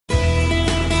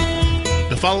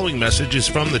following message is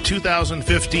from the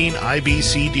 2015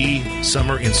 IBCD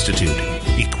Summer Institute,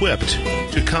 Equipped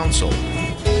to Counsel.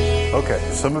 Okay,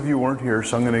 some of you weren't here,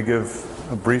 so I'm going to give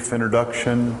a brief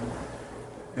introduction,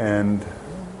 and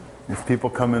if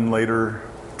people come in later,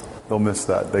 they'll miss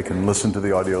that. They can listen to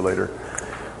the audio later.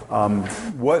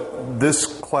 What this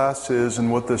class is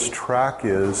and what this track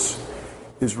is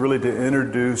really to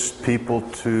introduce people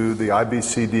to the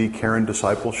IBCD Care and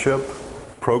Discipleship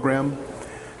program.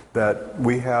 That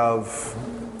we have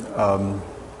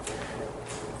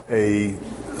a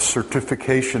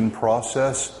certification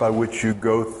process by which you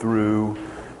go through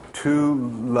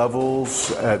 2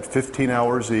 levels at 15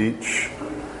 hours each,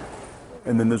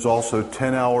 and then there's also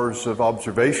 10 hours of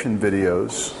observation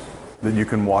videos that you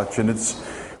can watch, and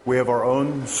we have our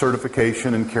own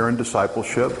certification in care and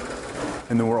discipleship,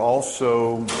 and then we're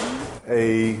also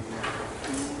a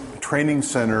training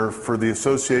center for the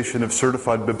Association of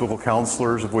Certified Biblical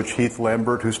Counselors, of which Heath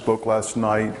Lambert, who spoke last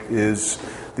night, is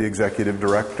the executive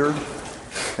director.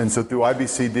 And so through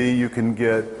IBCD, you can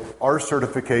get our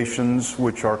certifications,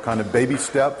 which are kind of baby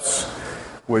steps,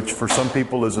 which for some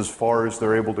people is as far as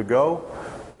they're able to go,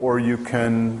 or you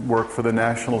can work for the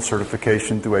national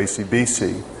certification through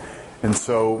ACBC. And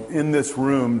so in this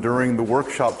room, during the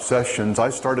workshop sessions,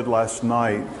 I started last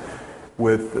night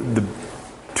with the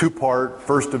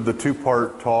first of the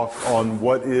two-part talk on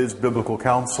what is biblical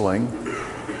counseling.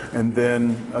 And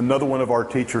then another one of our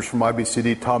teachers from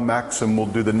IBCD, Tom Maxim, will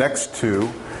do the next 2,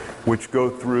 which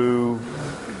go through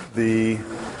the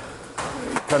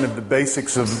kind of the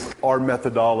basics of our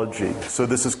methodology. So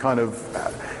this is kind of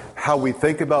how we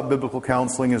think about biblical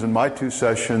counseling is in my 2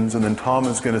 sessions, and then Tom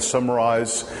is going to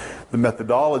summarize the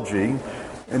methodology.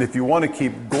 And if you want to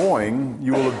keep going,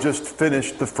 you will have just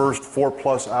finished the first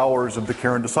 4+ hours of the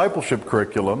Care and Discipleship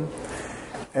curriculum.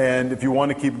 And if you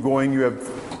want to keep going, you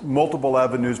have multiple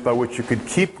avenues by which you could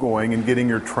keep going and getting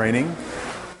your training.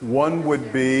 One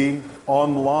would be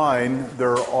online.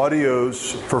 There are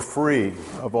audios for free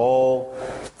of all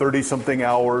 30-something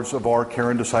hours of our Care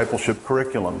and Discipleship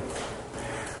curriculum.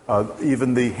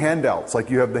 Even the handouts, like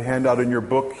you have the handout in your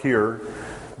book here,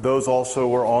 those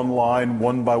also are online,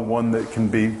 one by one, that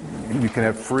you can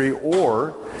have free,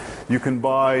 or you can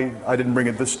buy, I didn't bring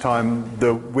it this time,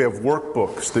 we have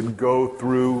workbooks that go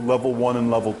through level 1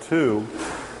 and level 2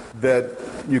 that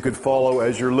you could follow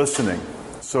as you're listening.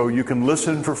 So you can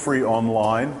listen for free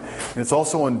online, and it's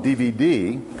also on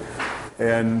DVD,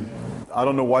 and I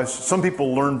don't know why. Some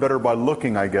people learn better by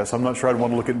looking, I guess. I'm not sure I'd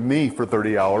want to look at me for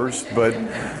 30 hours, but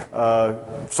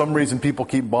for some reason people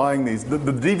keep buying these. The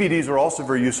DVDs are also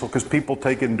very useful because people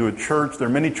take it into a church. There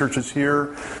are many churches here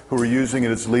who are using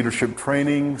it as leadership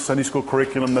training, Sunday school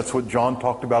curriculum. That's what John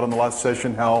talked about in the last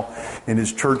session, how in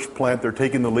his church plant they're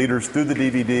taking the leaders through the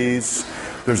DVDs.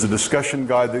 There's a discussion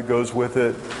guide that goes with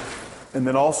it. And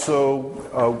then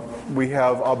also we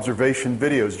have observation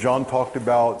videos. John talked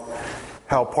about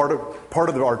how part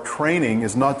of our training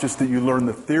is not just that you learn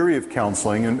the theory of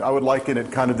counseling, and I would liken it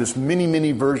kind of this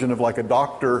mini version of like a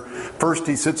doctor. First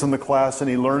he sits in the class and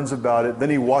he learns about it, then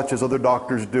he watches other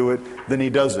doctors do it, then he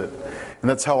does it. And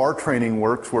that's how our training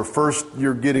works, where first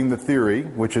you're getting the theory,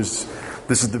 this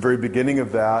is the very beginning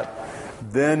of that.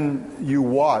 Then you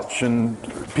watch, and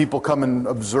people come and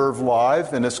observe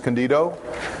live in Escondido,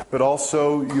 but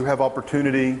also you have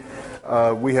opportunity.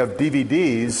 We have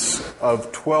DVDs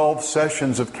of 12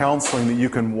 sessions of counseling that you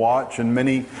can watch, and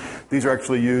these are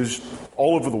actually used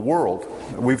all over the world.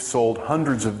 We've sold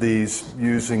hundreds of these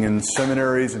using in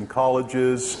seminaries and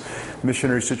colleges,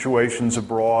 missionary situations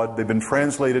abroad. They've been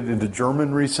translated into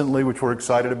German recently, which we're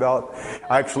excited about.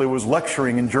 I actually was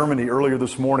lecturing in Germany earlier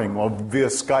this morning via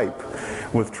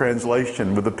Skype with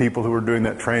translation with the people who were doing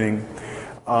that training.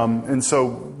 And so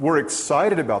we're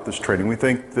excited about this training. We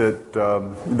think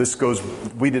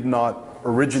that we did not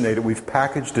originate it. We've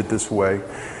packaged it this way.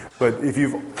 But if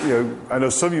I know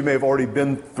some of you may have already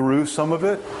been through some of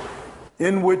it,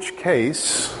 in which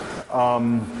case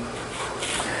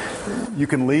you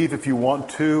can leave if you want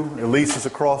to. Elise is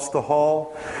across the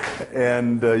hall,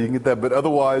 and you can get that. But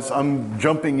otherwise, I'm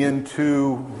jumping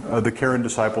into the Care and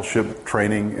Discipleship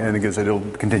training, and again, it'll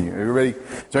continue. Everybody, do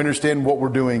you understand what we're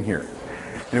doing here?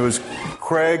 And it was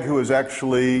Craig, who is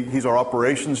he's our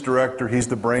operations director. He's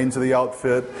the brains of the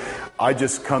outfit. I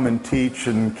just come and teach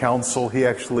and counsel. He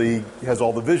actually has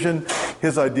all the vision.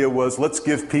 His idea was, let's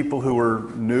give people who are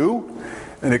new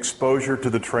an exposure to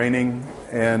the training.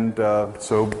 And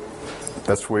so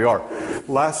that's where we are.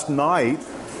 Last night,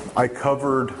 I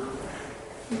covered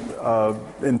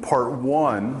in part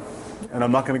 1, and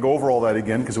I'm not going to go over all that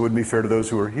again because it wouldn't be fair to those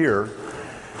who are here,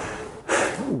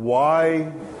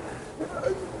 why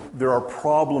there are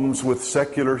problems with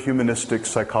secular humanistic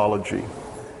psychology,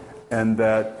 and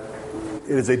that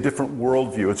it is a different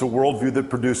worldview. It's a worldview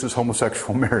that produces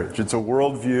homosexual marriage. It's a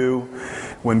worldview,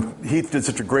 when Heath did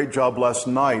such a great job last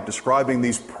night describing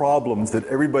these problems that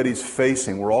everybody's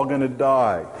facing. We're all going to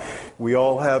die. We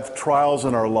all have trials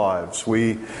in our lives.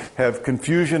 We have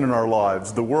confusion in our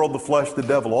lives. The world, the flesh, the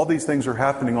devil, all these things are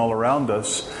happening all around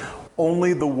us.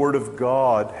 Only the Word of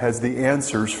God has the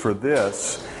answers for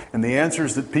this. And the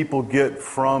answers that people get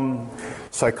from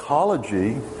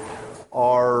psychology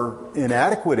are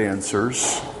inadequate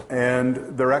answers, and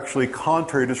they're actually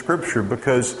contrary to Scripture,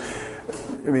 because,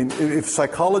 if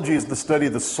psychology is the study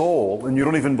of the soul, and you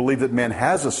don't even believe that man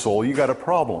has a soul, you got a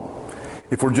problem.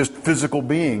 If we're just physical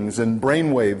beings and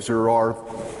brainwaves are our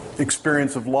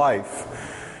experience of life,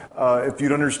 if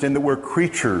you'd understand that we're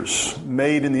creatures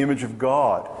made in the image of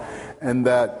God, and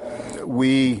that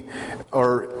we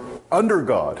are under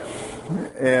God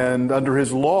and under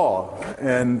His law,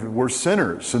 and we're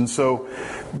sinners. And so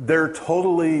they're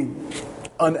totally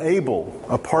unable,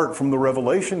 apart from the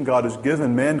revelation God has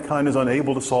given, mankind is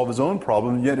unable to solve his own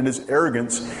problem, and yet in his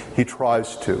arrogance he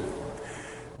tries to.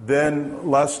 Then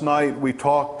last night we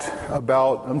talked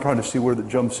about, I'm trying to see where that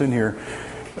jumps in here,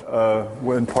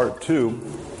 in part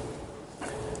 2.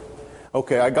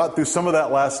 Okay, I got through some of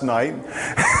that last night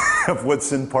of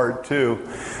what's in part 2,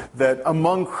 that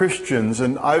among Christians,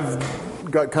 and I've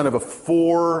got kind of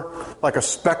a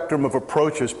spectrum of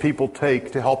approaches people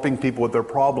take to helping people with their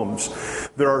problems.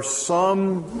 There are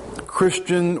some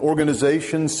Christian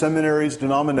organizations, seminaries,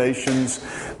 denominations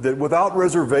that without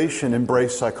reservation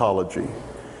embrace psychology.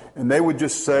 And they would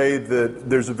just say that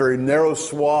there's a very narrow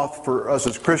swath for us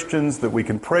as Christians, that we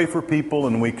can pray for people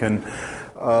and we can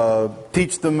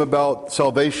teach them about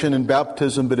salvation and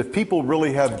baptism. But if people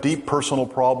really have deep personal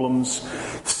problems,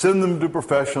 send them to a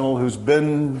professional who's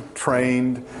been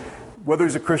trained. Whether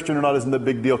he's a Christian or not isn't a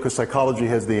big deal, because psychology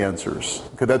has the answers.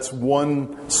 Okay, that's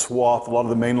one swath. A lot of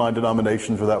the mainline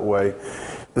denominations are that way.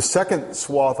 The second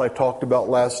swath I talked about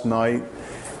last night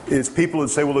is people would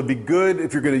say, well, it'd be good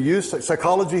if you're going to use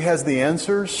psychology has the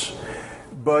answers,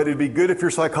 but it'd be good if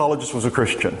your psychologist was a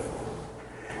Christian.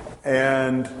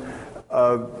 And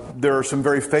there are some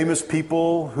very famous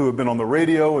people who have been on the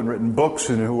radio and written books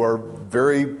and who are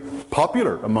very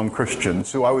popular among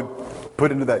Christians, who I would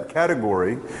put into that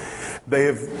category. They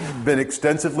have been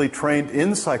extensively trained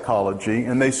in psychology,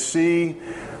 and they see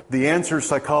the answers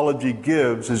psychology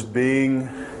gives as being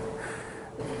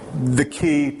the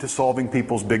key to solving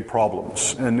people's big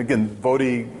problems. And again,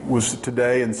 Vodi was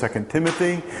today in 2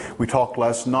 Timothy. We talked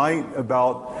last night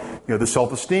about the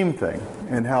self-esteem thing,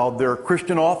 and how there are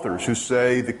Christian authors who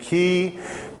say the key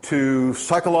to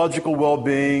psychological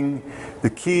well-being, the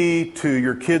key to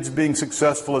your kids being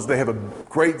successful is they have a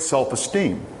great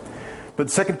self-esteem. But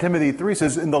 2 Timothy 3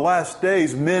 says, in the last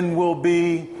days, men will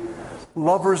be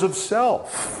lovers of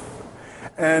self.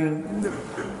 And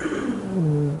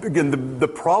again, the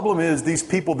problem is these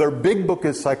people, their big book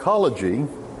is psychology.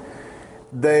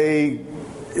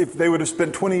 If they would have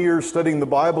spent 20 years studying the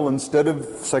Bible instead of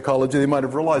psychology, they might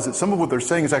have realized that some of what they're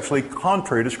saying is actually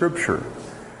contrary to Scripture.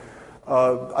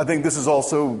 I think this is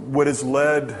also what has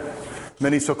led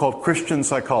many so-called Christian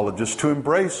psychologists to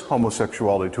embrace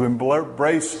homosexuality, to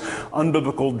embrace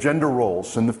unbiblical gender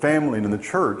roles in the family and in the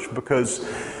church, because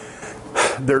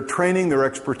their training, their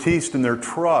expertise, and their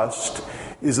trust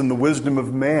is in the wisdom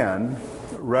of man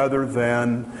rather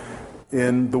than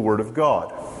in the Word of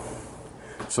God.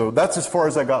 So that's as far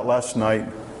as I got last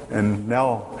night. And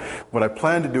now what I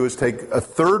plan to do is take a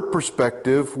third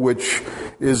perspective, which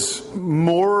is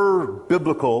more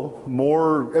biblical,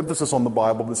 more emphasis on the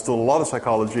Bible, but still a lot of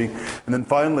psychology. And then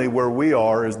finally, where we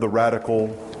are is the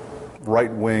radical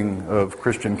right wing of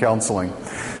Christian counseling.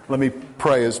 Let me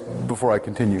pray before I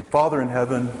continue. Father in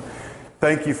heaven,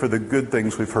 thank you for the good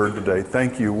things we've heard today.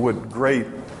 Thank you. What great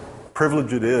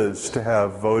privilege it is to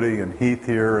have Vodi and Heath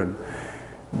here, and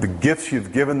the gifts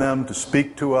you've given them to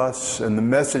speak to us, and the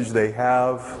message they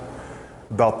have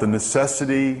about the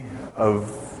necessity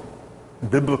of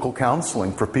biblical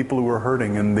counseling for people who are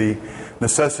hurting, and the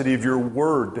necessity of your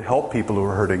word to help people who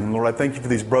are hurting. And Lord, I thank you for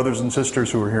these brothers and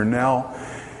sisters who are here now.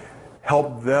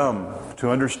 Help them to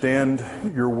understand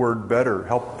your word better.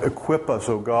 Help equip us,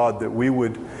 O God, that we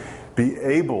would be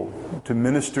able to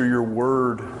minister your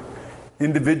word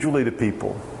individually to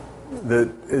people, that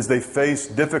as they face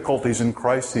difficulties and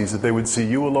crises, that they would see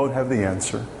you alone have the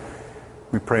answer.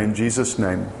 We pray in Jesus'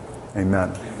 name.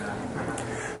 Amen.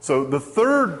 So the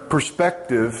third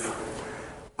perspective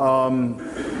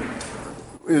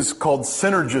is called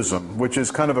synergism, which is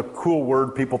kind of a cool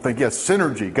word. People think, yes,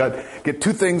 synergy, get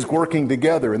two things working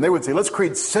together. And they would say, let's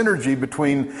create synergy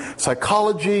between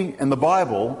psychology and the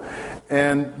Bible,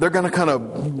 and they're going to kind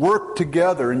of work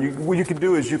together. And what you can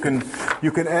do is you can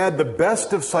add the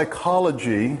best of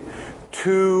psychology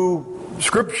to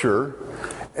Scripture,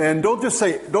 and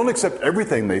don't accept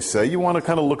everything they say. You want to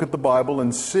kind of look at the Bible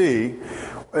and see.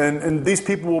 And these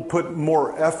people will put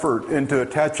more effort into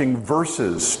attaching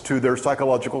verses to their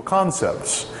psychological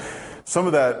concepts. Some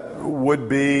of that would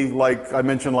be, like I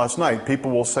mentioned last night,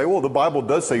 people will say, well, the Bible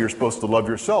does say you're supposed to love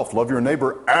yourself. Love your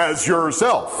neighbor as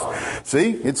yourself.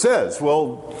 See, it says.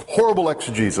 Well, horrible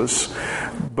exegesis.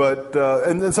 But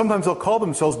and then sometimes they'll call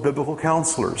themselves biblical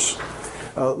counselors.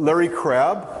 Larry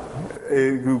Crabb,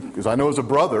 who, as I know, is a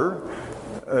brother,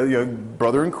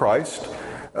 brother in Christ,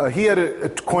 he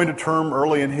had coined a term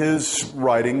early in his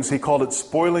writings. He called it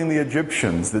spoiling the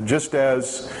Egyptians. That just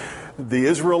as the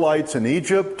Israelites in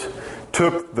Egypt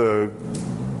took the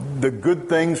good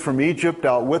things from Egypt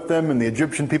out with them, and the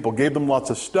Egyptian people gave them lots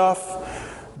of stuff,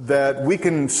 that we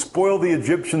can spoil the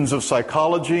Egyptians of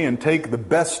psychology and take the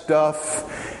best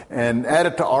stuff and add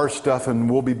it to our stuff, and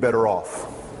we'll be better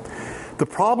off. The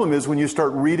problem is when you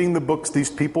start reading the books these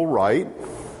people write,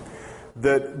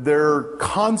 that their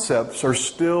concepts are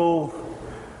still,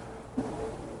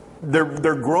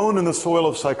 they're grown in the soil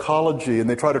of psychology, and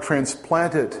they try to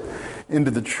transplant it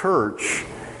into the church,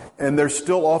 and they're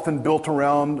still often built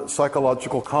around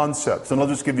psychological concepts. And I'll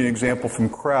just give you an example from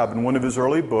Crabb. In one of his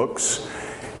early books,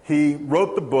 he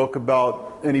wrote the book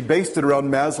about, and he based it around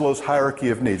Maslow's hierarchy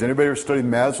of needs. Anybody ever studied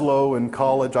Maslow in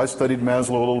college? I studied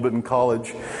Maslow a little bit in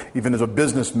college, even as a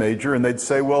business major. And they'd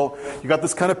say, well, you got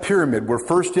this kind of pyramid where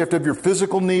first you have to have your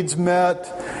physical needs met,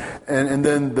 and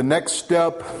then the next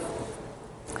step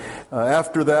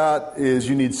after that is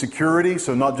you need security.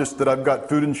 So not just that I've got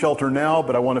food and shelter now,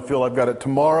 but I want to feel I've got it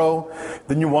tomorrow.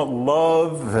 Then you want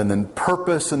love, and then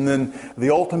purpose, and then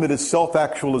the ultimate is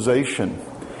self-actualization.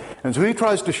 And so he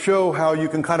tries to show how you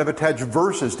can kind of attach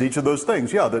verses to each of those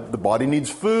things. Yeah, the body needs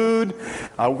food.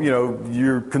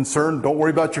 You're concerned, don't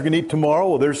worry about what you're going to eat tomorrow.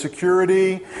 Well, there's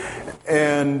security.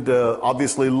 And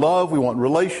obviously love. We want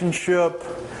relationship,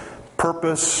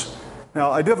 purpose.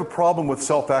 Now, I do have a problem with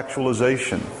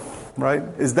self-actualization, right?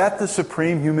 Is that the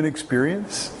supreme human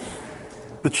experience?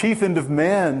 The chief end of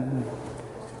man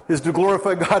is to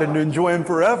glorify God and to enjoy Him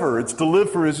forever. It's to live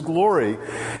for His glory.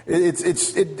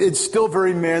 It's still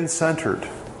very man-centered.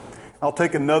 I'll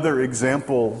take another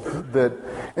example that,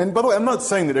 and by the way, I'm not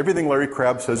saying that everything Larry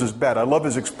Crabb says is bad. I love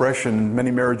his expression,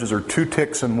 many marriages are 2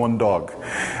 ticks and 1 dog.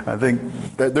 I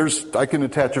think that I can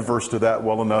attach a verse to that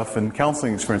well enough in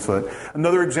counseling experience for that.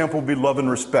 Another example would be love and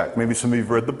respect. Maybe some of you have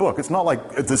read the book. It's not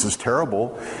like this is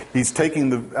terrible. He's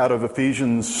taking out of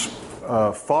Ephesians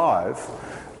 5,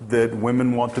 that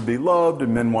women want to be loved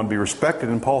and men want to be respected.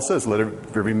 And Paul says, let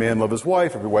every man love his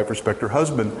wife, every wife respect her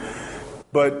husband.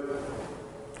 But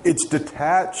it's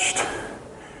detached,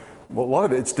 well, a lot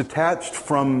of it's detached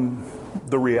from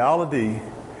the reality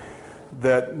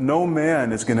that no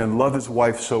man is going to love his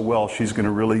wife so well she's going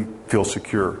to really feel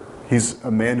secure. He's a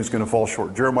man who's going to fall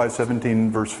short. Jeremiah 17,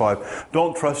 verse 5,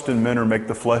 don't trust in men or make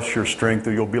the flesh your strength,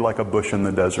 or you'll be like a bush in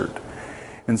the desert.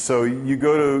 And so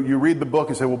you read the book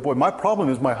and say, well, boy, my problem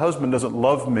is my husband doesn't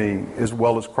love me as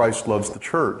well as Christ loves the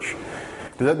church.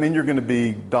 Does that mean you're going to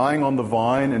be dying on the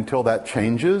vine until that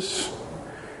changes?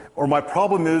 Or my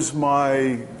problem is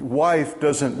my wife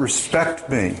doesn't respect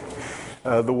me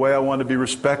the way I want to be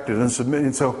respected and submit.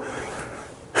 And so,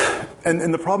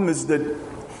 and the problem is that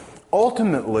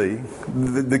ultimately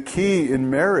the key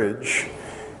in marriage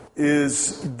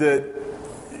is that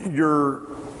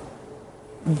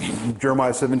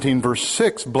Jeremiah 17, verse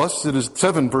 6, blessed is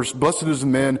the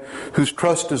man whose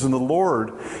trust is in the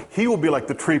Lord. He will be like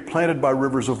the tree planted by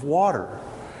rivers of water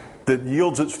that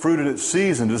yields its fruit in its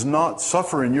season, does not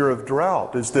suffer in year of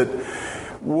drought. Is that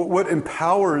what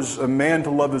empowers a man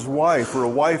to love his wife or a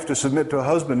wife to submit to a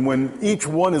husband when each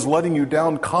one is letting you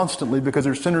down constantly because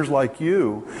they're sinners like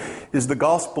you, is the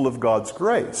gospel of God's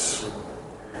grace.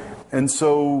 And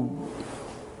so,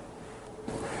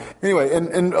 anyway,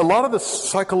 and a lot of the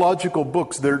psychological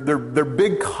books, their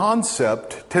big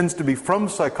concept tends to be from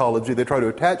psychology. They try to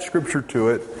attach Scripture to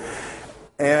it,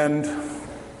 and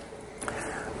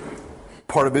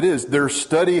part of it is their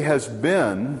study has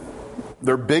been,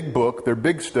 their big book, their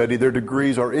big study, their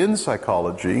degrees are in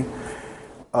psychology.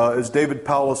 As David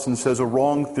Powlison says, a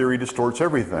wrong theory distorts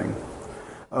everything.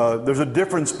 There's a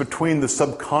difference between the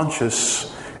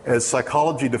subconscious as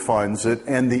psychology defines it,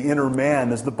 and the inner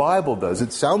man as the Bible does.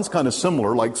 It sounds kind of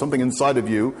similar, like something inside of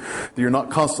you that you're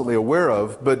not constantly aware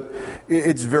of, but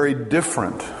it's very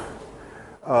different.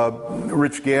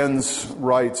 Rich Gans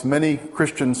writes, many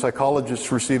Christian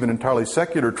psychologists receive an entirely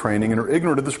secular training and are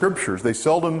ignorant of the Scriptures. They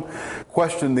seldom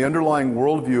question the underlying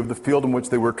worldview of the field in which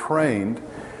they were trained.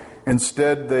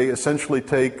 Instead, they essentially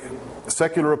take a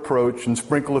secular approach and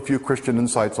sprinkle a few Christian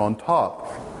insights on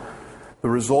top. The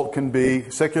result can be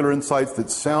secular insights that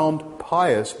sound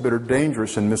pious but are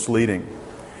dangerous and misleading.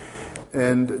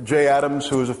 And Jay Adams,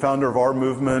 who was a founder of our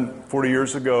movement 40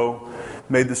 years ago,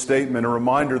 made the statement, a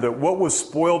reminder that what was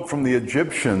spoiled from the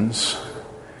Egyptians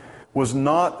was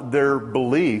not their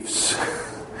beliefs,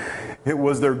 it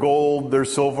was their gold, their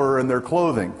silver, and their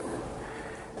clothing.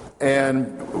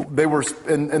 And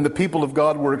the people of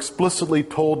God were explicitly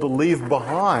told to leave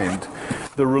behind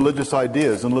the religious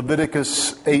ideas. In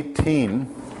Leviticus 18,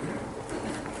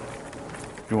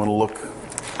 if you want to look,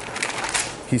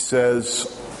 he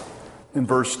says in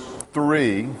verse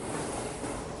 3,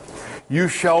 "You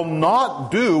shall not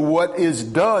do what is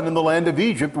done in the land of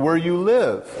Egypt where you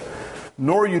live,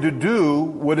 nor are you to do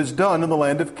what is done in the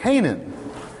land of Canaan,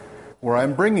 where I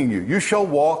am bringing you. You shall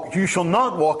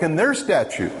not walk in their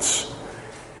statutes."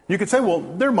 You could say, well,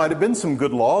 there might have been some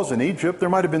good laws in Egypt. There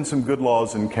might have been some good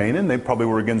laws in Canaan. They probably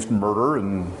were against murder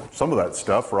and some of that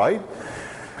stuff, right?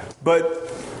 But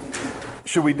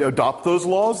should we adopt those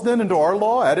laws then into our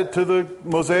law, add it to the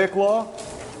Mosaic law?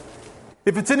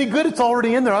 If it's any good, it's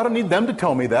already in there. I don't need them to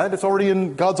tell me that. It's already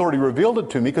in. God's already revealed it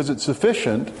to me because it's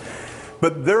sufficient.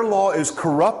 But their law is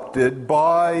corrupted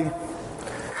by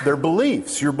their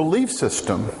beliefs, your belief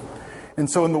system. And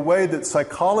so in the way that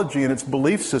psychology and its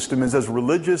belief system is as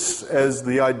religious as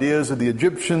the ideas of the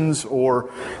Egyptians or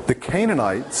the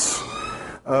Canaanites,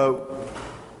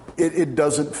 it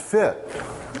doesn't fit.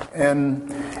 And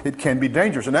it can be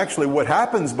dangerous. And actually what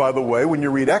happens, by the way, when you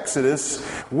read Exodus,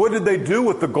 what did they do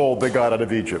with the gold they got out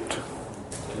of Egypt?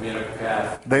 They made a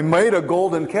calf. They made a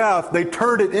golden calf. They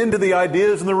turned it into the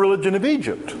ideas and the religion of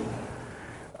Egypt.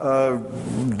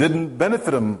 Didn't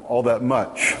benefit them all that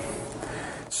much.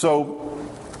 So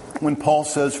when Paul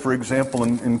says, for example,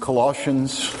 in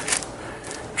Colossians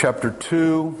chapter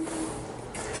 2,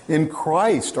 in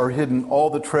Christ are hidden all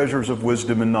the treasures of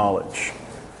wisdom and knowledge.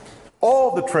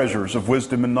 All the treasures of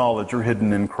wisdom and knowledge are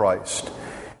hidden in Christ.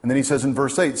 And then he says in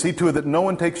verse 8, "See to it that no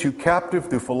one takes you captive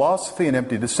through philosophy and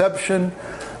empty deception,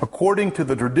 according to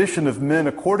the tradition of men,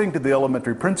 according to the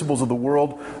elementary principles of the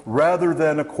world, rather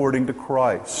than according to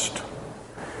Christ."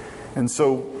 And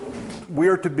so we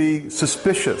are to be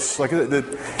suspicious.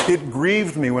 It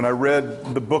grieved me when I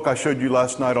read the book I showed you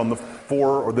last night on the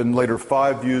 4 or then later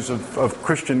 5 views of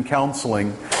Christian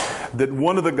counseling, that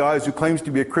one of the guys who claims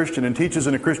to be a Christian and teaches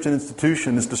in a Christian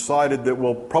institution has decided that,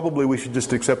 well, probably we should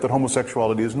just accept that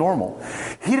homosexuality is normal.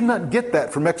 He did not get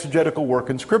that from exegetical work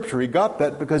in Scripture. He got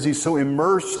that because he's so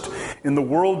immersed in the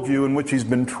worldview in which he's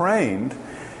been trained,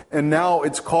 and now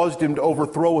it's caused him to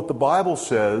overthrow what the Bible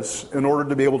says in order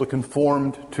to be able to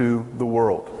conform to the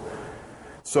world.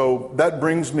 So that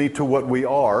brings me to what we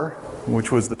are,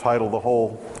 which was the title of the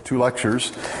whole 2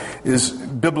 lectures, is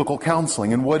biblical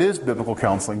counseling. And what is biblical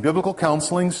counseling? Biblical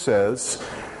counseling says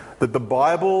that the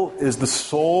Bible is the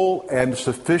sole and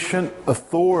sufficient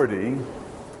authority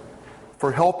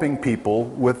for helping people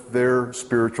with their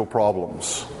spiritual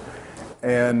problems.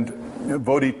 And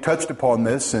Vodi touched upon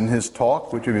this in his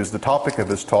talk, which is the topic of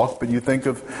his talk, but you think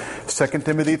of 2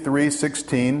 Timothy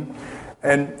 3:16.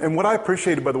 And what I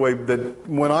appreciated, by the way, that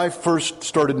when I first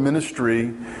started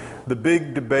ministry, the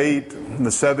big debate in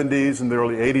the 70s and the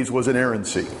early 80s was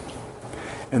inerrancy.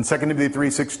 And 2 Timothy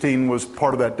 3:16 was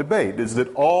part of that debate, is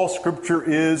that all Scripture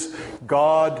is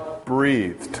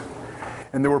God-breathed.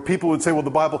 And there were people who would say, well,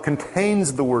 the Bible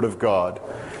contains the Word of God,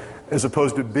 as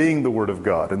opposed to being the Word of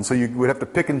God. And so you would have to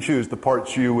pick and choose the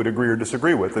parts you would agree or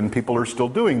disagree with, and people are still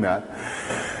doing that.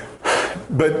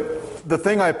 But the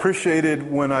thing I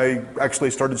appreciated when I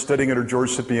actually started studying under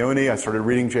George Scipione, I started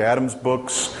reading Jay Adams'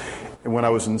 books, and when I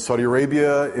was in Saudi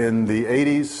Arabia in the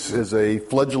 80s as a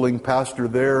fledgling pastor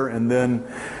there, and then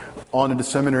on into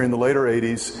seminary in the later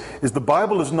 80s, is the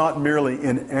Bible is not merely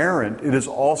inerrant, it is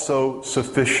also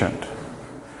sufficient.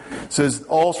 It says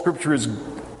all Scripture is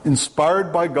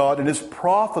inspired by God and is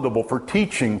profitable for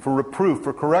teaching, for reproof,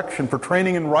 for correction, for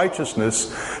training in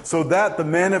righteousness, so that the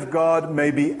man of God may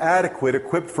be adequate,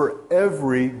 equipped for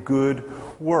every good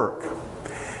work.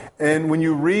 And when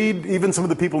you read even some of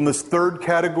the people in this third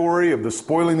category of the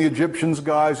spoiling the Egyptians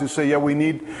guys who say, yeah, we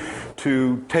need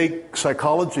to take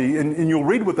psychology, and you'll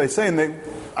read what they say, and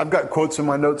I've got quotes in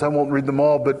my notes. I won't read them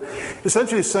all, but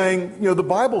essentially saying, the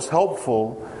Bible's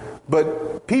helpful,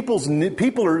 but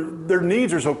their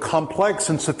needs are so complex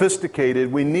and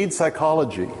sophisticated. We need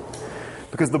psychology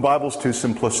because the Bible's too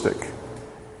simplistic.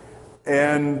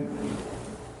 And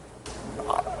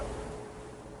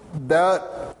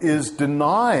that is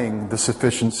denying the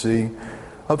sufficiency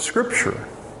of Scripture.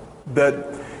 That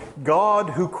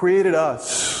God, who created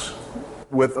us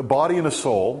with a body and a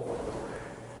soul,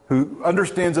 who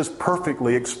understands us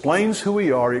perfectly, explains who we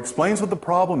are, he explains what the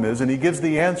problem is, and he gives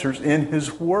the answers in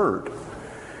his Word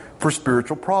for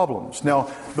spiritual problems. Now,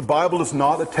 the Bible is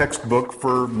not a textbook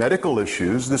for medical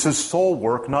issues. This is soul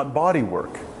work, not body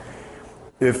work.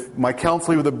 If my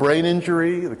counselee with a brain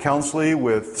injury, the counselee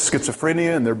with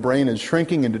schizophrenia and their brain is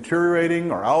shrinking and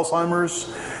deteriorating, or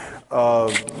Alzheimer's,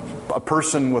 a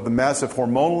person with a massive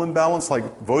hormonal imbalance, like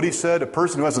Vodi said, a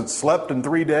person who hasn't slept in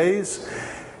 3 days,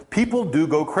 people do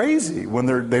go crazy when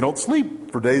they don't sleep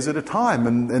for days at a time,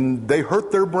 and they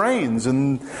hurt their brains,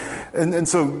 and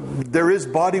so there is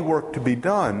body work to be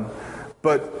done.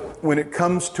 But when it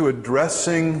comes to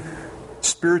addressing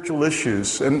spiritual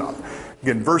issues, and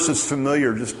again, verses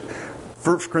familiar, just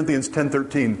 1 Corinthians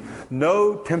 10:13.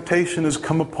 No temptation has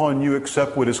come upon you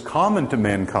except what is common to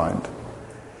mankind.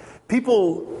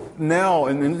 People now,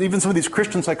 and even some of these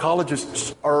Christian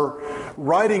psychologists, are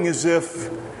writing as if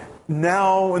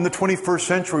now in the 21st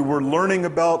century we're learning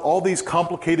about all these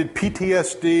complicated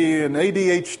PTSD and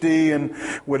ADHD and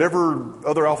whatever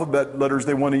other alphabet letters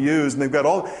they want to use, and they've got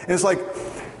all, and it's like,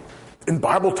 in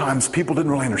Bible times, people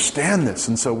didn't really understand this,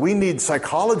 and so we need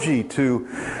psychology to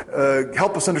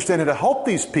help us understand how to help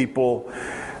these people.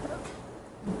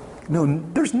 No,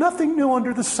 there's nothing new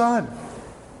under the sun.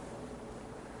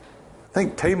 I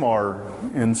think Tamar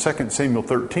in 2 Samuel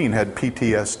 13 had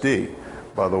PTSD,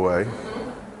 by the way.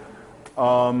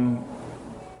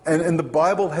 And the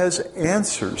Bible has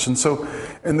answers.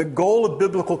 And the goal of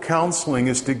biblical counseling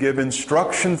is to give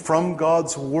instruction from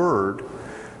God's Word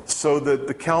so that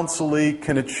the counselee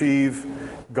can achieve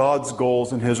God's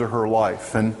goals in his or her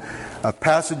life. And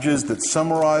passages that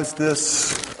summarize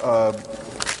this, 1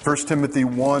 Timothy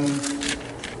 1,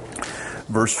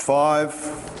 verse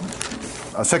 5.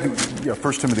 1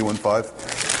 Timothy 1:5.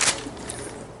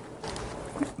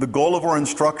 The goal of our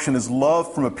instruction is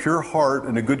love from a pure heart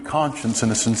and a good conscience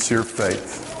and a sincere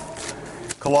faith.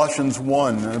 Colossians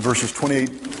 1, verses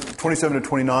 27 to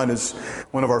 29 is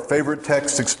one of our favorite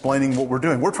texts explaining what we're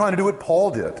doing. We're trying to do what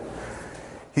Paul did.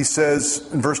 He says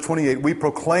in verse 28, we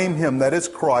proclaim him, that is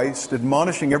Christ,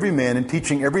 admonishing every man and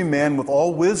teaching every man with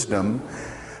all wisdom,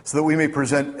 so that we may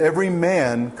present every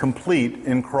man complete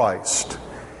in Christ.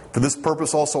 For this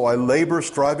purpose also I labor,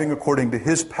 striving according to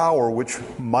his power, which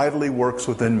mightily works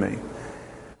within me.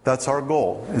 That's our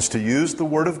goal, is to use the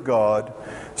Word of God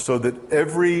so that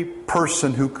every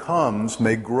person who comes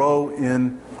may grow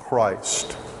in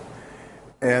Christ.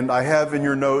 And I have in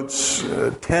your notes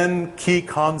 10 key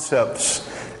concepts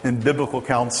in biblical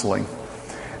counseling.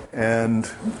 And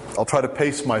I'll try to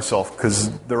pace myself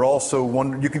because they're all so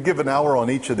wonderful. You could give an hour on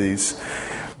each of these,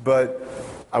 but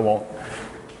I won't.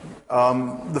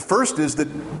 The first is that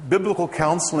biblical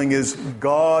counseling is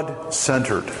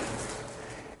God-centered.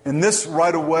 And this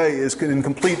right away is in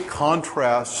complete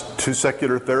contrast to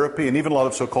secular therapy and even a lot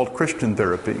of so-called Christian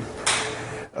therapy.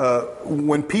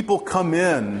 When people come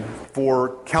in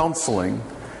for counseling,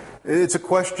 it's a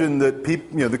question that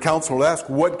the counselor will ask,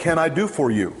 what can I do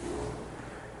for you?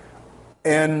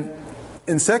 And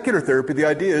in secular therapy, the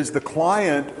idea is the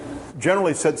client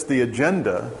generally sets the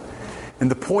agenda, and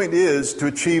the point is to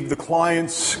achieve the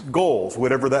client's goals,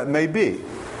 whatever that may be.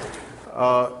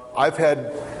 I've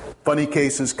had funny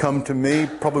cases come to me.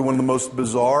 Probably one of the most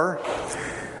bizarre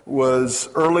was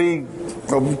early,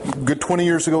 a good 20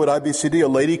 years ago at IBCD. A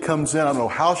lady comes in. I don't know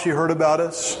how she heard about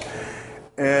us.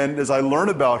 And as I learn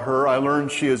about her, I learn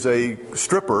she is a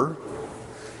stripper.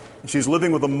 She's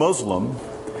living with a Muslim.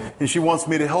 And she wants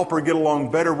me to help her get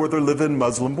along better with her live-in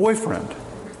Muslim boyfriend.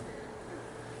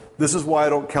 This is why I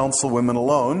don't counsel women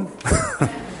alone.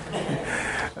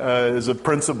 As a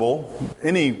principle,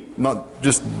 not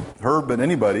just her, but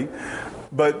anybody.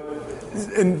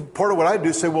 And part of what I do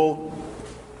is say, well,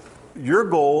 your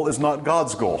goal is not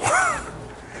God's goal.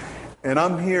 And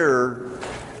I'm here,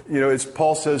 as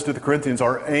Paul says to the Corinthians,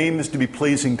 our aim is to be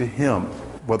pleasing to Him,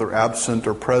 whether absent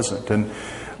or present. And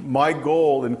my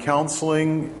goal in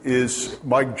counseling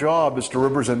my job is to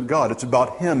represent God. It's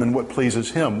about Him and what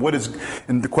pleases Him.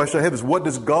 And the question I have is, what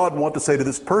does God want to say to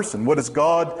this person? What does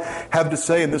God have to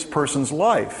say in this person's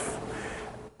life?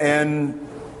 And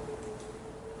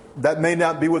that may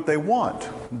not be what they want.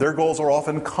 Their goals are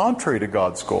often contrary to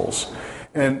God's goals.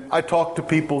 And I talk to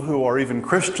people who are even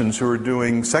Christians who are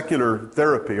doing secular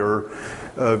therapy or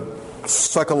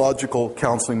psychological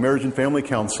counseling, marriage and family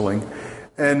counseling,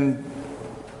 and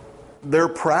their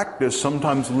practice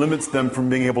sometimes limits them from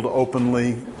being able to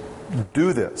openly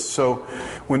do this. So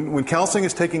when counseling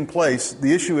is taking place,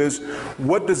 the issue is,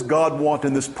 what does God want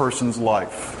in this person's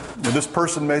life? Now, this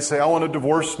person may say, I want to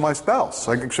divorce my spouse.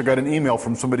 I actually got an email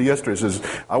from somebody yesterday that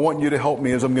says, I want you to help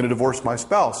me as I'm going to divorce my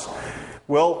spouse.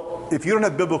 Well, if you don't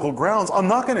have biblical grounds, I'm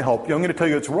not going to help you. I'm going to tell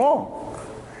you it's wrong.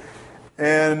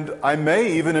 And I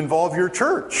may even involve your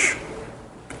church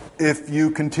if you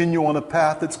continue on a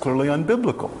path that's clearly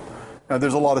unbiblical. Now,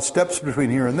 there's a lot of steps between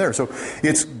here and there. So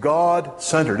it's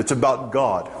God-centered. It's about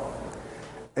God.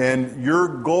 And your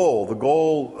goal, the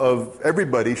goal of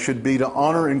everybody, should be to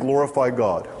honor and glorify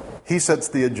God. He sets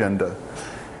the agenda.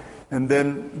 And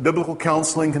then biblical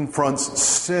counseling confronts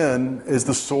sin as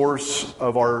the source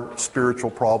of our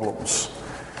spiritual problems.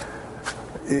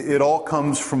 It all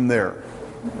comes from there.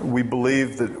 We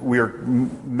believe that we are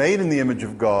made in the image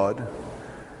of God,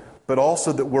 but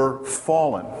also that we're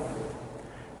fallen.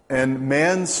 And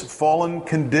man's fallen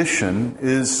condition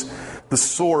is the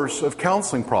source of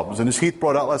counseling problems. And as Heath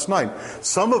brought out last night,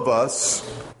 some of us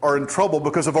are in trouble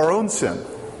because of our own sin.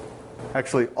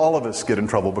 Actually, all of us get in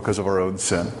trouble because of our own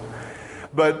sin.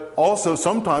 But also,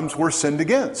 sometimes we're sinned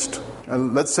against.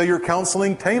 And let's say you're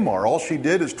counseling Tamar. All she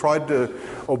did is tried to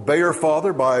obey her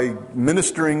father by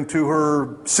ministering to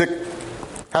her sick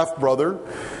half-brother,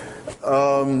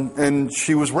 and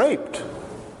she was raped.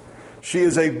 She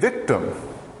is a victim.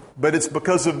 But it's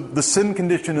because of the sin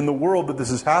condition in the world that this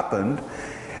has happened.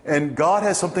 And God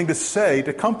has something to say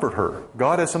to comfort her.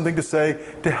 God has something to say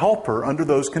to help her under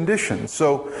those conditions.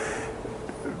 So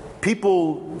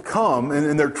people come,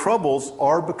 and their troubles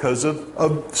are because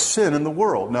of sin in the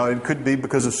world. Now, it could be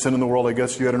because of sin in the world. I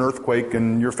guess you had an earthquake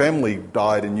and your family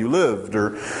died and you lived,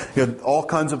 or all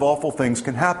kinds of awful things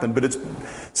can happen. But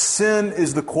sin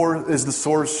is the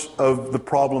source of the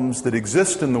problems that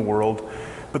exist in the world.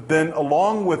 But then,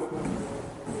 along with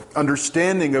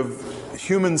understanding of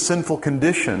human sinful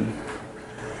condition,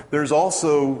 there's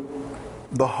also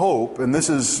the hope, and this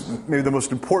is maybe the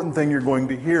most important thing you're going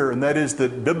to hear, and that is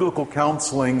that biblical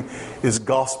counseling is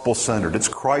gospel-centered. It's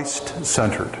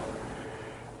Christ-centered.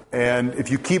 And if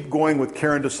you keep going with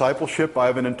care and discipleship, I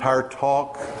have an entire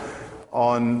talk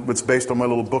on what's based on my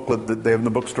little booklet that they have in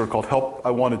the bookstore called Help,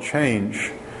 I Want to Change.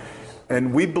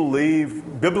 And we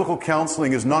believe biblical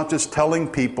counseling is not just telling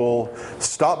people,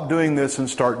 stop doing this and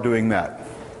start doing that.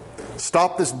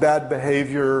 Stop this bad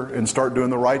behavior and start doing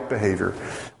the right behavior.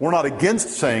 We're not against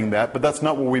saying that, but that's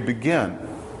not where we begin.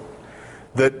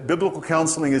 That biblical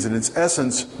counseling is in its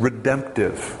essence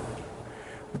redemptive.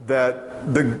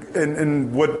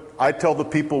 And what I tell the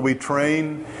people we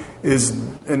train is,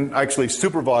 and actually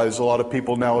supervise a lot of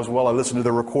people now as well. I listen to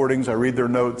their recordings, I read their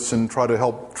notes, and try to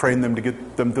help train them to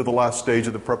get them through the last stage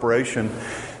of the preparation.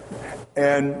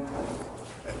 And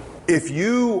if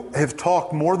you have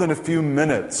talked more than a few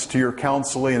minutes to your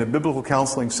counselee in a biblical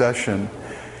counseling session,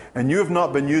 and you have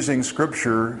not been using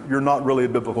Scripture, you're not really a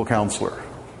biblical counselor.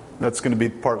 That's going to be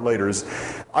part later.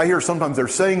 I hear sometimes they're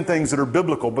saying things that are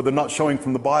biblical, but they're not showing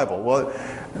from the Bible. Well,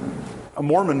 a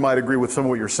Mormon might agree with some of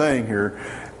what you're saying here.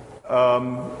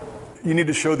 You need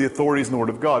to show the authorities in the Word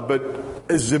of God. But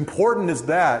as important as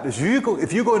that, if you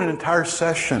go in an entire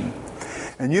session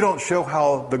and you don't show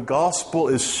how the gospel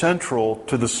is central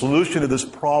to the solution of this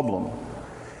problem,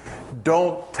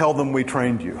 don't tell them we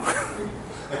trained you.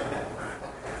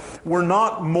 We're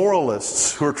not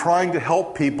moralists who are trying to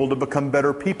help people to become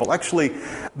better people. Actually,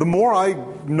 the more I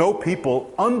know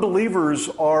people, unbelievers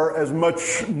are as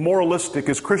much moralistic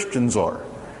as Christians are.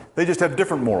 They just have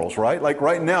different morals, right? Like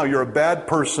right now, you're a bad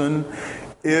person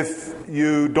if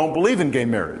you don't believe in gay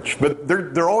marriage. But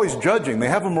they're always judging. They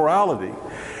have a morality.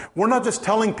 We're not just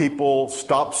telling people,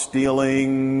 stop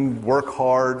stealing, work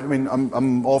hard. I mean,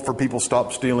 I'm all for people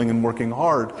stop stealing and working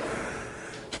hard.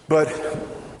 But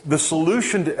the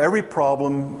solution to every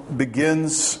problem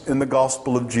begins in the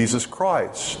gospel of Jesus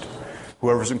Christ.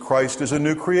 Whoever's in Christ is a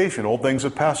new creation. Old things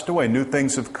have passed away. New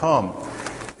things have come.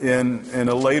 In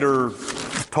a later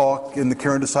talk in the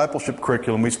Care and Discipleship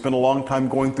curriculum, we spent a long time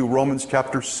going through Romans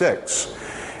chapter 6.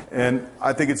 And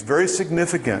I think it's very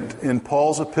significant in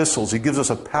Paul's epistles. He gives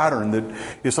us a pattern that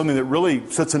is something that really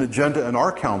sets an agenda in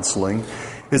our counseling.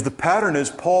 The pattern is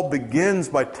Paul begins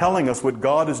by telling us what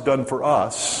God has done for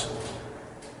us.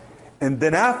 And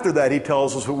then after that, he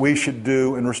tells us what we should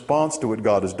do in response to what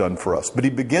God has done for us. But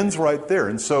he begins right there.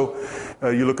 And so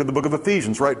you look at the book of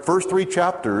Ephesians, right? First 3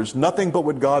 chapters, nothing but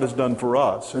what God has done for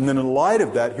us. And then in light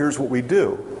of that, here's what we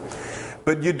do.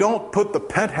 but you don't put the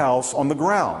penthouse on the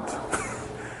ground.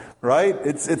 Right?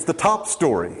 It's the top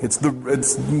story. It's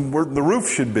where the roof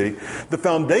should be. The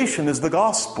foundation is the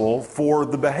gospel for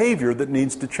the behavior that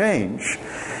needs to change.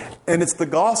 And it's the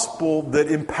gospel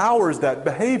that empowers that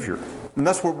behavior. And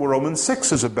that's what Romans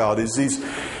 6 is about. Is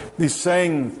he's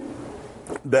saying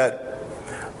that,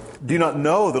 do you not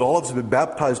know that all of us have been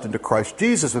baptized into Christ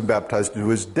Jesus, have been baptized into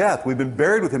His death? We've been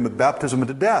buried with Him with baptism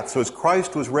into death. So as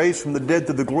Christ was raised from the dead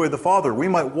to the glory of the Father, we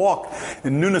might walk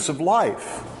in newness of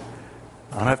life.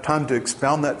 I don't have time to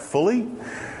expound that fully.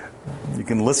 You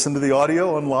can listen to the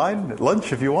audio online at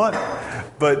lunch if you want.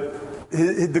 But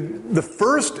the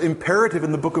first imperative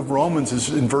in the book of Romans is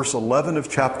in verse 11 of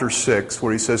chapter 6,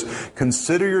 where he says,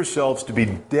 consider yourselves to be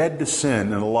dead to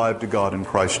sin and alive to God in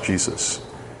Christ Jesus.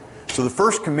 So the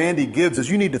first command he gives is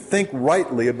you need to think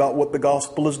rightly about what the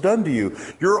gospel has done to you.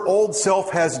 Your old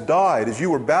self has died. As you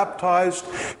were baptized,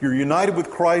 you're united with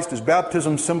Christ. As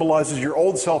baptism symbolizes your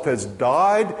old self has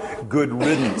died, good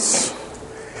riddance.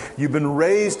 You've been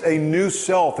raised a new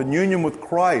self in union with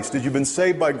Christ as you've been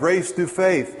saved by grace through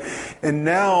faith. And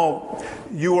now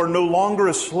you are no longer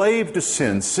a slave to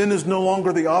sin. Sin is no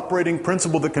longer the operating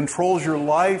principle that controls your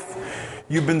life.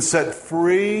 You've been set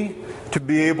free to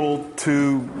be able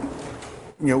to,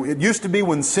 it used to be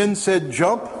when sin said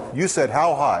jump, you said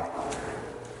how high.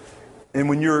 And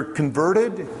when you're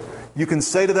converted, you can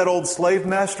say to that old slave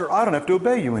master, I don't have to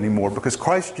obey you anymore because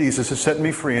Christ Jesus has set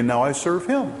me free and now I serve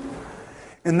Him.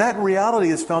 And that reality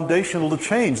is foundational to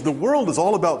change. The world is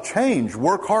all about change.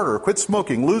 Work harder, quit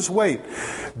smoking, lose weight.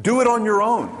 Do it on your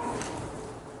own.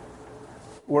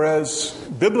 Whereas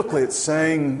biblically it's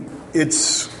saying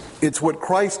it's what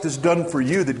Christ has done for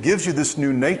you that gives you this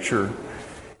new nature.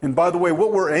 And by the way,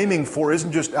 what we're aiming for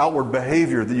isn't just outward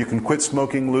behavior, that you can quit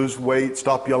smoking, lose weight,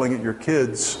 stop yelling at your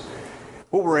kids.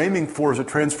 What we're aiming for is a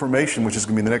transformation, which is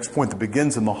going to be the next point, that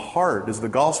begins in the heart as the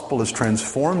gospel has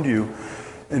transformed you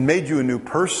and made you a new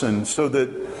person, so that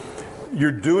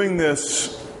you're doing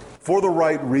this for the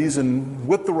right reason,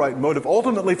 with the right motive,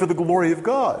 ultimately for the glory of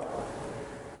God.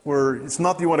 Where it's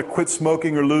not that you want to quit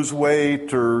smoking or lose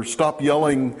weight or stop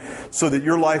yelling so that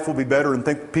your life will be better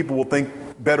and people will think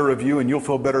better of you and you'll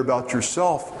feel better about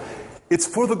yourself. It's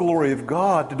for the glory of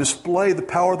God to display the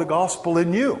power of the gospel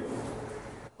in you.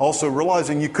 Also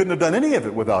realizing you couldn't have done any of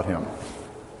it without Him.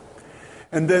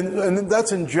 And then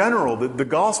that's in general, that the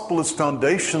gospel is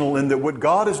foundational in that what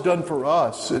God has done for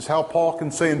us is how Paul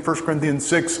can say in 1 Corinthians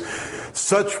 6,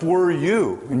 such were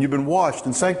you, and you've been washed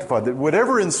and sanctified. That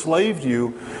whatever enslaved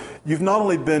you, you've not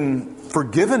only been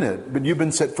forgiven it, but you've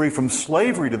been set free from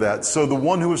slavery to that. So the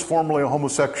one who was formerly a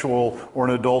homosexual or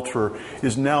an adulterer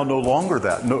is now no longer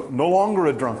that, no longer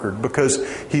a drunkard, because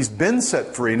he's been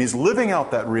set free and he's living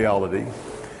out that reality.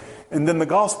 And then the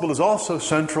gospel is also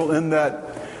central in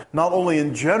that not only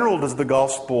in general does the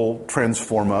gospel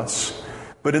transform us,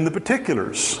 but in the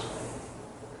particulars.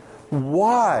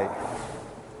 Why?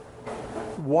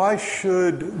 Why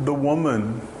should the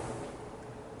woman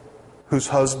whose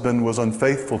husband was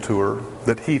unfaithful to her,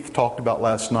 that Heath talked about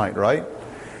last night, right?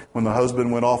 When the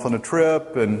husband went off on a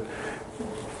trip and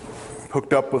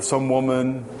hooked up with some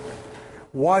woman,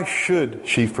 why should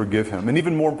she forgive him? And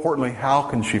even more importantly, how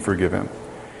can she forgive him?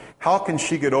 How can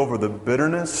she get over the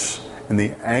bitterness and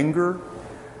the anger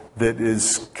that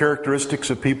is characteristics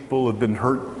of people who have been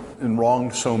hurt and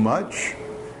wronged so much?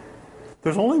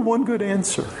 There's only one good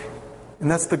answer,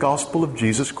 and that's the gospel of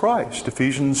Jesus Christ.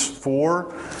 Ephesians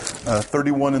 4,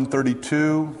 31 and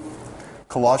 32.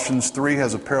 Colossians 3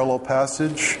 has a parallel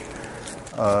passage.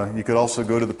 You could also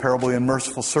go to the parable of the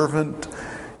unmerciful servant.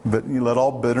 But you let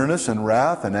all bitterness and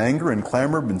wrath and anger and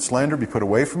clamor and slander be put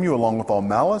away from you, along with all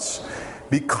malice.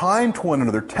 Be kind to one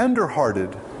another,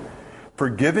 tender-hearted,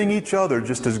 forgiving each other,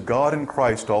 just as God in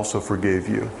Christ also forgave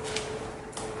you.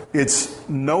 It's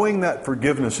knowing that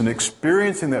forgiveness and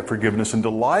experiencing that forgiveness and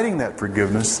delighting that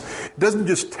forgiveness. It doesn't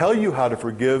just tell you how to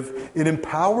forgive, it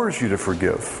empowers you to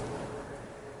forgive.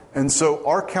 And so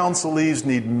our counselees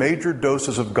need major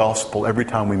doses of gospel every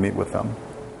time we meet with them,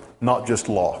 not just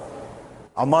law.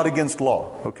 I'm not against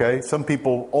law, okay? Some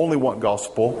people only want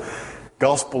gospel.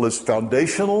 Gospel is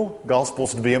foundational. Gospel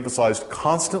is to be emphasized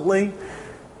constantly.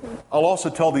 I'll also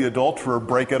tell the adulterer,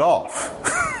 break it off.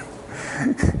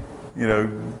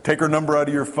 Take her number out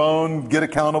of your phone, get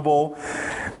accountable.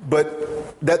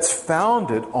 But that's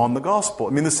founded on the gospel.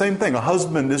 I mean, the same thing. A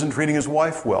husband isn't treating his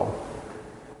wife well.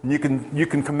 And you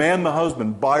can command the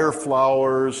husband, buy her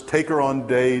flowers, take her on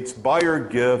dates, buy her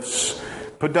gifts,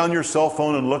 put down your cell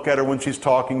phone and look at her when she's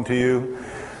talking to you.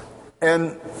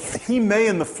 And he may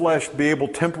in the flesh be able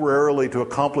temporarily to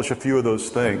accomplish a few of those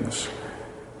things.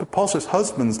 But Paul says,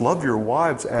 husbands, love your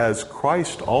wives as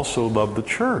Christ also loved the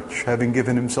church, having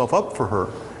given himself up for her.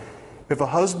 If a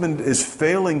husband is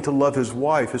failing to love his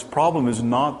wife, his problem is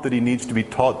not that he needs to be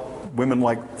taught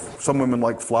some women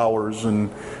like flowers and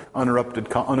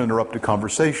uninterrupted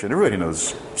conversation. Everybody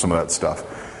knows some of that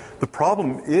stuff. The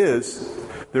problem is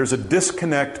there's a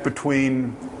disconnect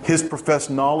between his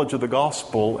professed knowledge of the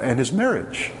gospel and his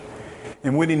marriage.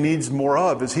 And what he needs more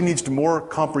of is he needs to more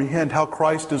comprehend how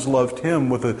Christ has loved him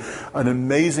with an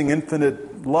amazing,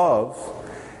 infinite love.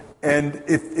 And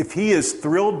if he is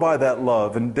thrilled by that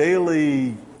love and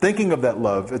daily thinking of that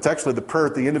love, it's actually the prayer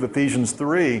at the end of Ephesians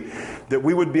 3, that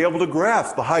we would be able to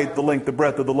grasp the height, the length, the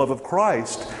breadth of the love of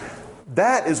Christ.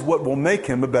 That is what will make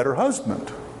him a better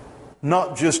husband.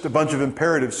 Not just a bunch of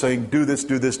imperatives saying, do this,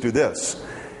 do this, do this.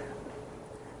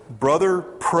 Brother,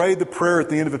 pray the prayer at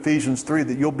the end of Ephesians 3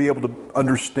 that you'll be able to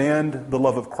understand the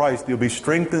love of Christ. You'll be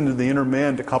strengthened in the inner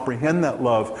man to comprehend that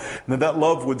love. And that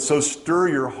love would so stir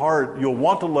your heart, you'll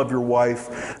want to love your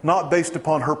wife, not based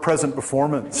upon her present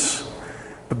performance,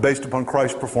 but based upon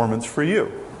Christ's performance for you.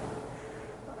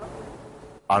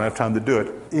 I don't have time to do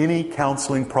it. Any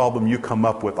counseling problem you come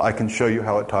up with, I can show you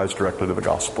how it ties directly to the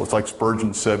gospel. It's like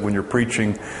Spurgeon said when you're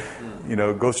preaching,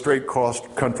 go straight cross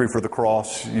country for the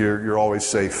cross. You're always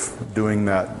safe doing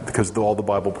that because all the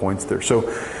Bible points there. So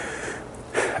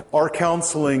our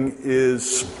counseling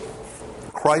is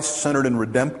Christ-centered and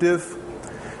redemptive.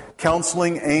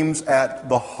 Counseling aims at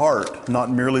the heart, not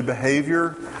merely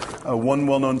behavior. One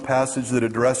well-known passage that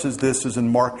addresses this is in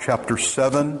Mark chapter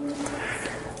 7,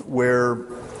 where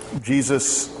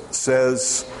Jesus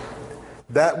says,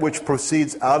 that which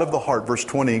proceeds out of the heart, verse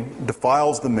 20,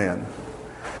 defiles the man.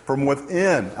 From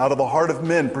within, out of the heart of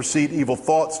men, proceed evil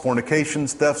thoughts,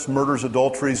 fornications, thefts, murders,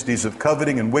 adulteries, deeds of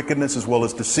coveting and wickedness, as well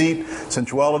as deceit,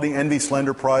 sensuality, envy,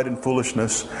 slander, pride, and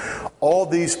foolishness. All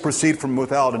these proceed from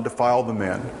without and defile the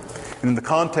man. And the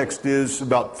context is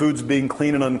about foods being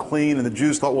clean and unclean. And the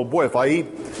Jews thought, well, boy, if I eat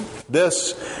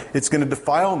this, it's going to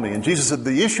defile me. And Jesus said,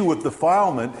 the issue with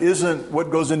defilement isn't what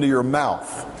goes into your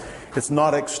mouth. It's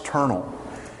not external.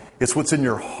 It's what's in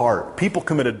your heart. People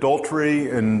commit adultery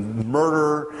and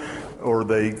murder, or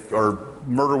they are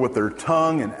murder with their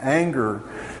tongue and anger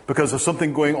because of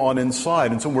something going on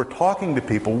inside. And so when we're talking to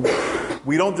people,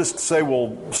 we don't just say,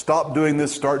 well, stop doing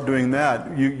this, start doing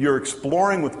that. You're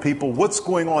exploring with people what's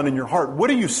going on in your heart.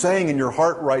 What are you saying in your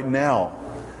heart right now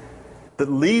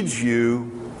that leads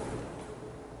you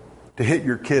to hit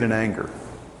your kid in anger?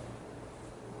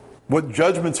 What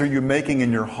judgments are you making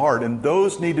in your heart? And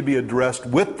those need to be addressed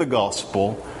with the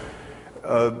gospel.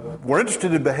 We're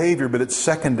interested in behavior, but it's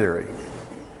secondary.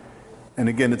 And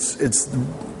again, it's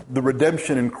the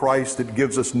redemption in Christ that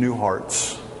gives us new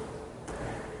hearts.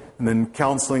 And then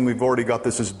counseling, we've already got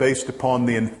this, is based upon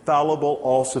the infallible,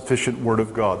 all-sufficient Word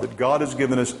of God. That God has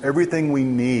given us everything we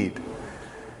need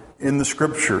in the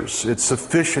Scriptures. It's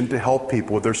sufficient to help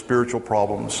people with their spiritual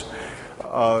problems.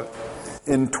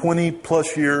 In 20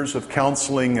 plus years of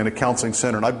counseling in a counseling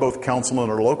center, and I both counsel in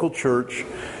our local church,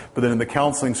 but then in the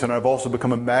counseling center, I've also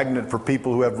become a magnet for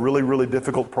people who have really, really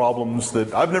difficult problems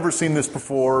that I've never seen this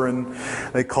before, and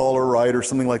they call or write or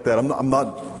something like that. I'm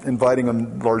not inviting a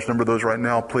large number of those right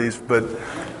now, please, but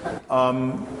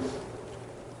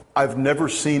I've never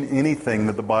seen anything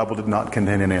that the Bible did not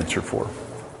contain an answer for.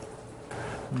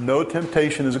 No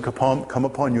temptation has come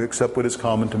upon you except what is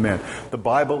common to man. The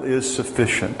Bible is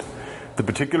sufficient. The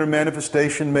particular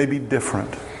manifestation may be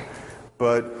different,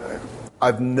 but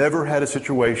I've never had a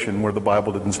situation where the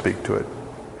Bible didn't speak to it.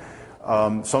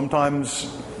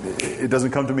 Sometimes it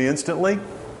doesn't come to me instantly.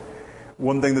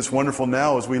 One thing that's wonderful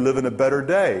now is we live in a better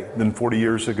day than 40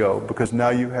 years ago, because now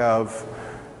you have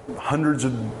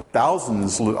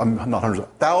thousands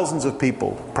of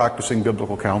people practicing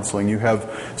biblical counseling. You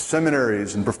have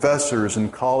seminaries and professors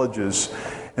and colleges.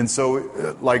 And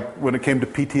so, like when it came to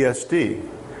PTSD,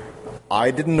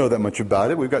 I didn't know that much about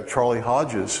it. We've got Charlie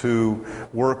Hodges, who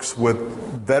works with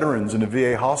veterans in a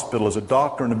VA hospital as a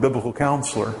doctor and a biblical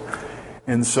counselor.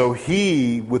 And so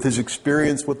he, with his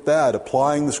experience with that,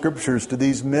 applying the Scriptures to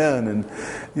these men, and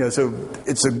so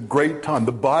it's a great time.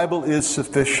 The Bible is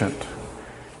sufficient,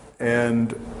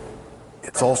 and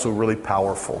it's also really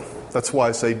powerful. That's why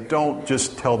I say, don't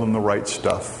just tell them the right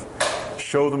stuff.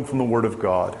 Show them from the Word of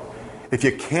God. If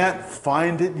you can't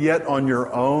find it yet on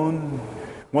your own,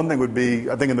 one thing would be,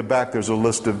 I think in the back there's a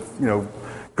list of,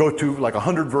 go to like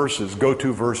 100 verses, go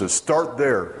to verses. Start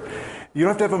there. You don't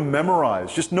have to have them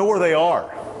memorized. Just know where they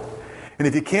are. And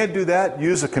if you can't do that,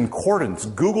 use a concordance.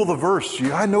 Google the verse.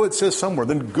 I know it says somewhere.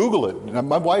 Then Google it.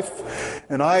 My wife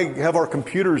and I have our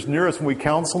computers near us when we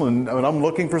counsel, and I'm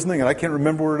looking for something, and I can't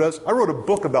remember where it is. I wrote a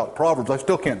book about Proverbs. I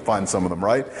still can't find some of them,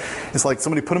 right? It's like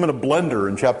somebody put them in a blender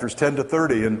in chapters 10 to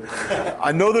 30, and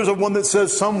I know there's one that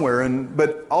says somewhere,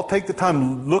 but I'll take the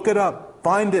time, look it up,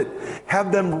 find it,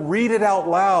 have them read it out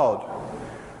loud.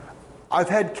 I've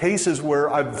had cases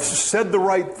where I've said the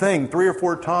right thing 3 or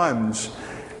 4 times,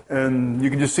 and you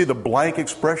can just see the blank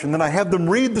expression. Then I have them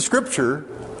read the scripture.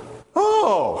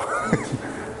 Oh!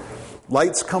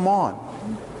 Lights come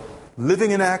on.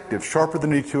 Living and active, sharper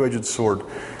than a two-edged sword.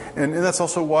 And that's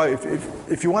also why,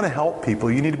 if you want to help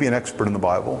people, you need to be an expert in the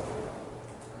Bible.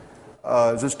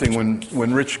 It's interesting,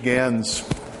 when Rich Gans,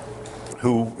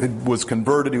 who was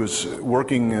converted, he was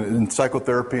working in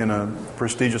psychotherapy in a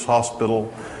prestigious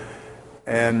hospital,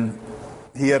 and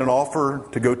he had an offer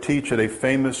to go teach at a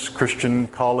famous Christian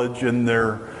college in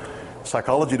their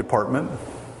psychology department,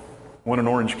 one in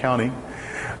Orange County.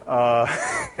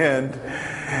 And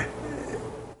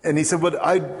he said, but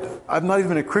I've not even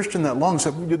been a Christian that long.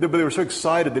 So, but they were so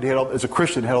excited that he had, as a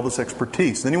Christian, had all this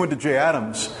expertise. Then he went to Jay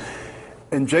Adams,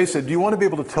 and Jay said, do you want to be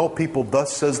able to tell people,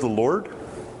 thus says the Lord?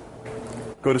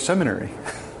 Go to seminary.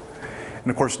 And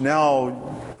of course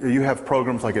now you have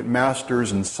programs like at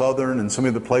Masters and Southern and some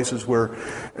of the places where,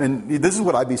 and this is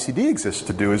what IBCD exists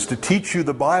to do, is to teach you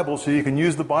the Bible so you can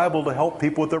use the Bible to help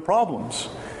people with their problems.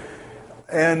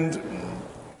 And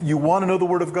you want to know the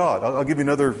Word of God. I'll give you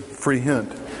another free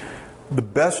hint. The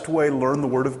best way to learn the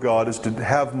Word of God is to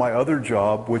have my other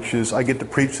job, which is I get to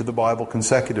preach to the Bible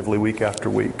consecutively week after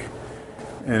week.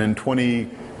 And in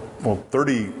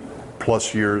 30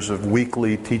 plus years of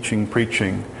weekly teaching,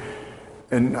 preaching,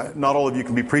 and not all of you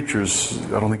can be preachers.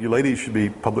 I don't think you ladies should be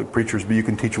public preachers, but you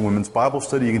can teach a women's Bible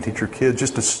study, you can teach your kids,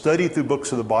 just to study through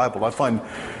books of the Bible. I find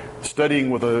studying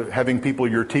with having people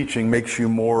you're teaching makes you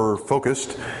more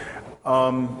focused,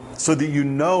 so that you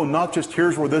know not just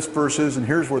here's where this verse is and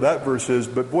here's where that verse is,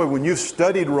 but boy, when you've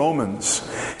studied Romans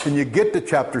and you get to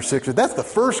chapter 6, that's the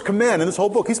first command in this whole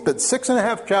book. He spent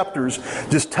 6.5 chapters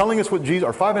just telling us what Jesus,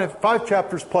 or 5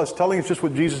 chapters plus telling us just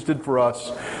what Jesus did for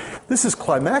us. This is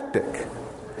climactic.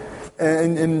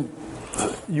 And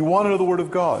you want to know the Word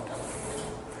of God.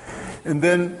 And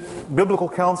then biblical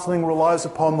counseling relies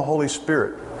upon the Holy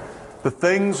Spirit. The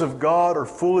things of God are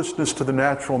foolishness to the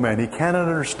natural man. He cannot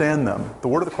understand them. The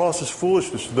word of the cross is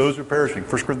foolishness to those who are perishing.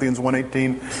 1 Corinthians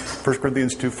 1:18, 1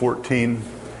 Corinthians 2:14.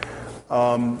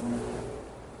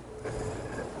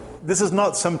 This is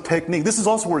not some technique. This is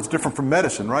also where it's different from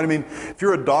medicine, right? I mean, if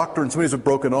you're a doctor and somebody has a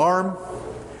broken arm,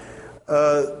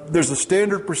 there's a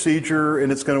standard procedure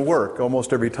and it's going to work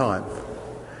almost every time.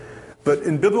 But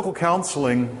in biblical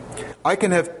counseling, I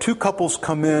can have 2 couples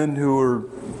come in who are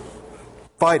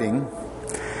fighting,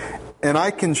 and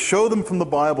I can show them from the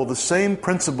Bible the same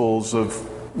principles of,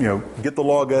 get the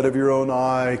log out of your own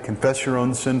eye, confess your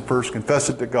own sin first, confess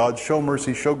it to God, show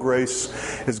mercy, show grace,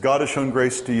 as God has shown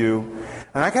grace to you.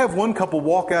 And I can have one couple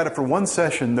walk out after one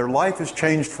session, their life has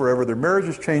changed forever, their marriage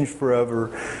has changed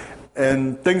forever,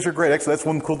 and things are great. Actually, that's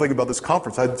one cool thing about this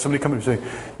conference. I had somebody come and say,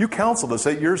 you counseled us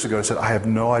 8 years ago. I said, I have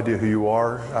no idea who you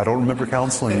are. I don't remember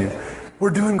counseling you. We're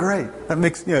doing great. That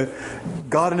makes,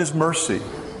 God in His mercy.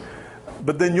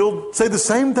 But then you'll say the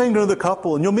same thing to the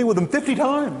couple, and you'll meet with them 50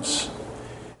 times.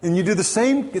 And you do the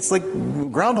same, it's like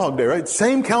Groundhog Day, right?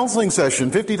 Same counseling session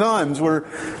 50 times,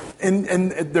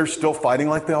 and they're still fighting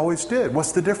like they always did.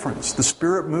 What's the difference? The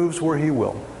Spirit moves where He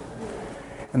will.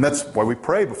 And that's why we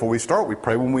pray before we start. We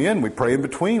pray when we end. We pray in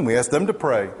between. We ask them to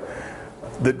pray.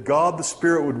 That God, the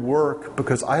Spirit, would work,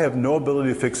 because I have no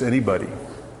ability to fix anybody.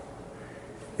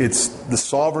 It's the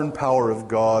sovereign power of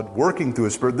God working through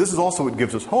His Spirit. This is also what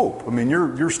gives us hope. I mean,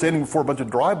 you're standing before a bunch of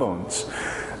dry bones.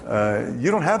 You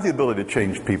don't have the ability to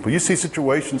change people. You see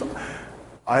situations.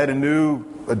 I had a new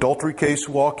adultery case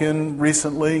walk in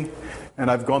recently,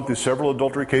 and I've gone through several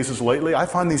adultery cases lately. I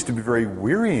find these to be very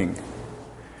wearying.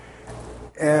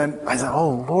 And I said,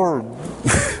 oh, Lord,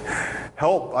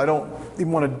 help. I don't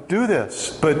even want to do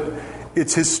this. But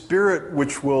it's His Spirit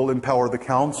which will empower the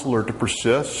counselor to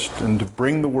persist and to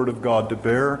bring the Word of God to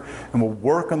bear, and will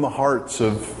work on the hearts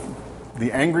of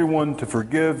the angry one to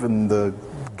forgive and the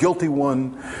guilty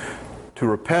one to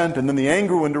repent, and then the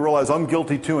angry one to realize I'm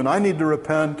guilty too and I need to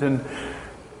repent. And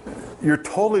you're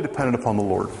totally dependent upon the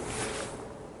Lord.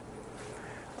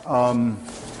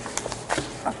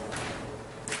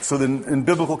 So then in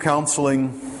biblical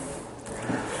counseling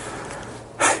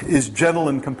is gentle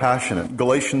and compassionate.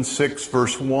 Galatians 6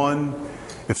 verse 1,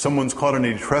 if someone's caught in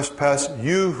a trespass,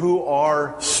 you who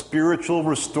are spiritual,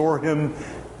 restore him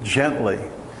gently.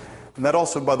 And that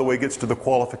also, by the way, gets to the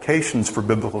qualifications for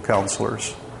biblical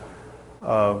counselors.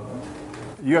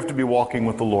 You have to be walking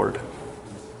with the Lord.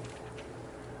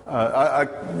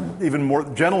 Even more,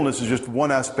 gentleness is just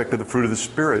one aspect of the fruit of the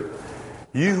Spirit.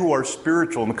 You who are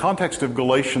spiritual, in the context of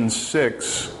Galatians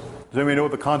 6, does anybody know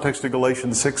what the context of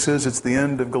Galatians 6 is? It's the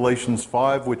end of Galatians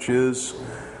 5, which is,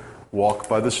 walk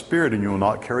by the Spirit and you will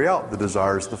not carry out the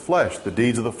desires of the flesh. The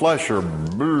deeds of the flesh are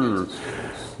brr.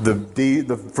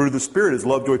 The fruit of the Spirit is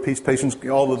love, joy, peace, patience,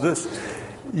 all of this.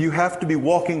 You have to be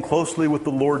walking closely with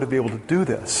the Lord to be able to do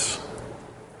this.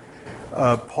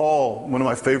 Paul, one of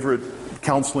my favorite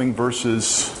counseling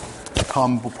verses,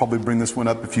 Tom will probably bring this one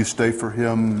up if you stay for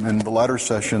him in the latter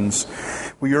sessions.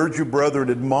 We urge you, brethren,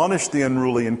 admonish the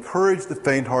unruly, encourage the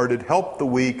faint-hearted, help the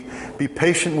weak, be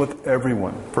patient with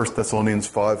everyone. 1 Thessalonians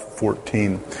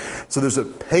 5:14. So there's a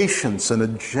patience and a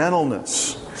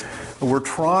gentleness. We're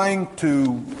trying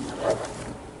to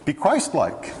be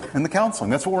Christ-like in the counseling.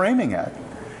 That's what we're aiming at,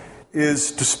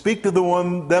 is to speak to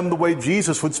them the way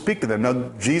Jesus would speak to them.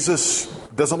 Now, Jesus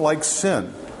doesn't like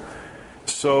sin.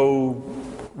 So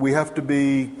we have to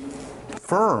be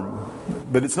firm.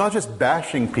 But it's not just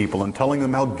bashing people and telling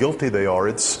them how guilty they are.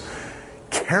 It's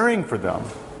caring for them.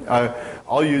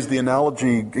 I'll use the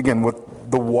analogy, again,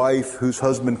 with the wife whose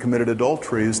husband committed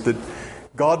adultery, is that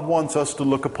God wants us to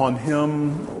look upon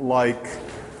him like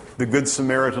the Good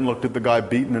Samaritan looked at the guy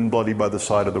beaten and bloody by the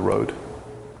side of the road.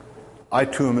 I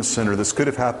too am a sinner. This could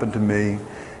have happened to me.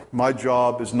 My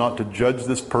job is not to judge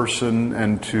this person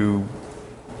and to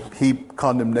heap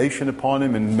condemnation upon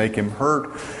him and make him hurt.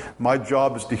 My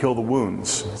job is to heal the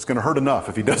wounds. It's going to hurt enough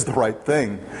if he does the right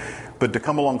thing. But to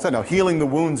come alongside. Now, healing the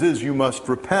wounds is you must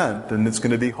repent, and it's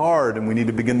going to be hard, and we need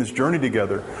to begin this journey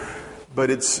together. But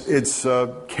it's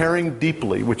caring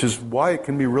deeply, which is why it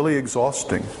can be really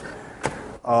exhausting.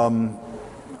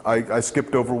 I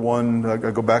skipped over one. I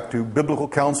go back to biblical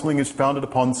counseling is founded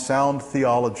upon sound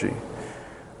theology.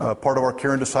 Part of our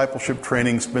care and discipleship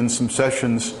training spends some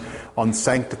sessions on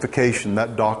sanctification,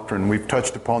 that doctrine. We've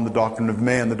touched upon the doctrine of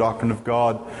man, the doctrine of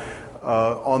God.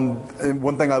 And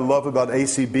one thing I love about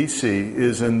IBCD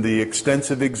is in the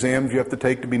extensive exams you have to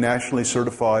take to be nationally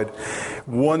certified,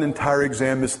 one entire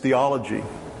exam is theology.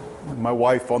 My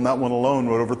wife on that one alone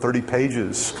wrote over 30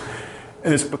 pages.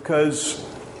 And it's because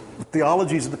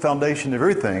theology is the foundation of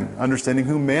everything, understanding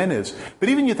who man is. But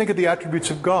even you think of the attributes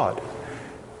of God.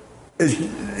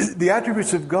 The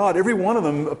attributes of God, every one of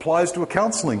them applies to a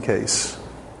counseling case.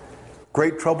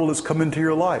 Great trouble has come into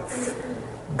your life.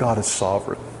 God is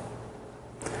sovereign.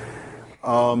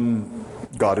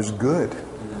 God is good,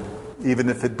 even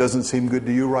if it doesn't seem good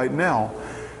to you right now.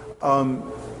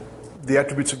 The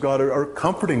attributes of God are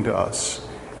comforting to us.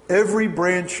 Every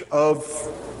branch of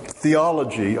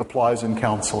theology applies in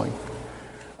counseling.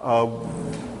 The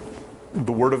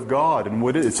Word of God, and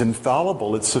it's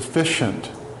infallible, it's sufficient.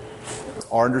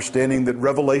 Our understanding that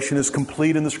revelation is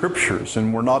complete in the Scriptures,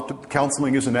 and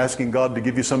counseling isn't asking God to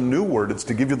give you some new word. It's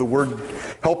to give you the word,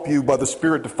 help you by the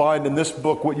Spirit to find in this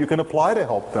book what you can apply to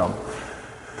help them.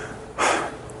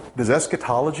 Does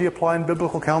eschatology apply in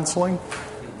biblical counseling?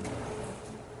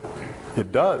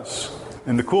 It does.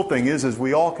 And the cool thing is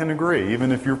we all can agree,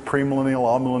 even if you're premillennial,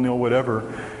 amillennial, whatever,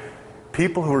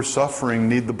 people who are suffering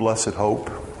need the blessed hope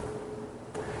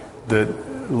that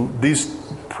these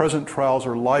present trials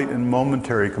are light and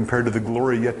momentary compared to the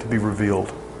glory yet to be revealed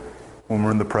when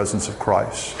we're in the presence of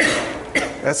Christ.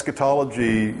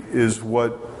 Eschatology is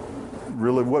what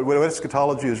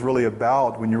eschatology is really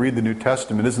about when you read the New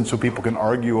Testament. It isn't so people can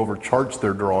argue over charts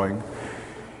they're drawing.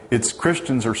 It's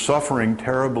Christians are suffering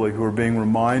terribly who are being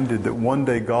reminded that one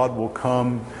day God will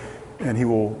come and He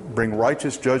will bring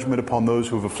righteous judgment upon those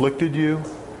who have afflicted you,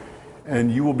 and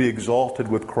you will be exalted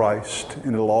with Christ,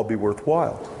 and it'll all be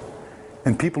worthwhile.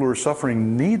 And people who are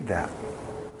suffering need that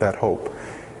hope.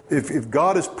 If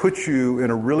God has put you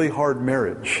in a really hard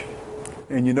marriage,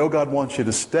 and you know God wants you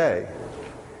to stay,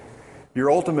 your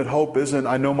ultimate hope isn't,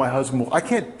 I know my husband will... I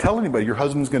can't tell anybody your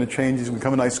husband's going to change, he's going to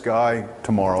become a nice guy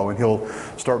tomorrow, and he'll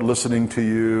start listening to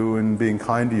you and being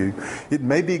kind to you. It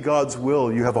may be God's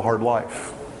will you have a hard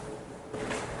life.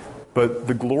 But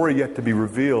the glory yet to be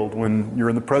revealed when you're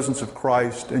in the presence of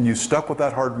Christ and you stuck with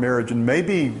that hard marriage, and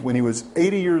maybe when he was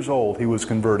 80 years old he was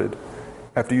converted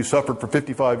after you suffered for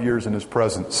 55 years in His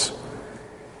presence.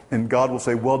 And God will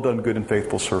say, well done, good and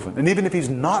faithful servant. And even if he's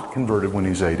not converted when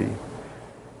he's 80,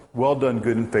 well done,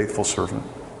 good and faithful servant.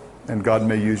 And God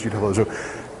may use you to help. So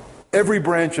every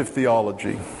branch of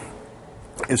theology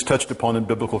is touched upon in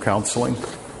biblical counseling.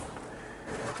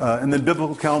 And then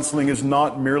biblical counseling is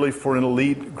not merely for an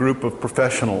elite group of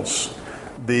professionals.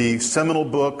 The seminal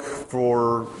book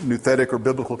for nouthetic or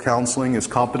biblical counseling is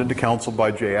Competent to Counsel by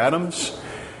J. Adams.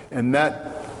 And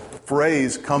that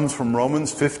phrase comes from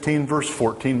Romans 15, verse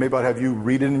 14. Maybe I'd have you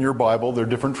read it in your Bible. There are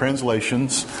different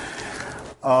translations.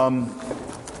 But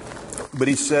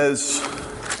he says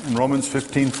in Romans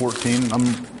 15:14,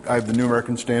 I have the New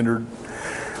American Standard,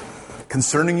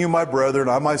 "Concerning you, my brethren,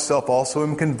 I myself also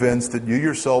am convinced that you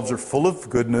yourselves are full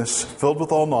of goodness, filled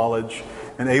with all knowledge,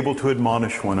 and able to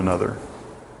admonish one another."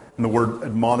 And the word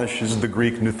admonish is the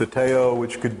Greek noutheteo,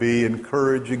 which could be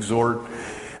encourage, exhort.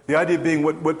 The idea being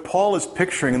what Paul is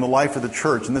picturing in the life of the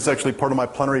church, and this is actually part of my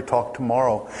plenary talk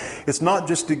tomorrow, it's not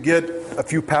just to get a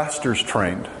few pastors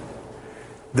trained.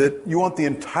 That you want the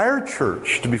entire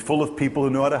church to be full of people who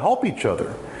know how to help each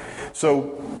other.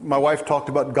 So my wife talked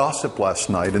about gossip last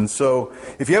night. And so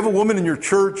if you have a woman in your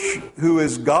church who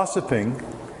is gossiping,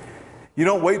 you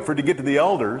don't wait for it to get to the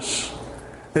elders.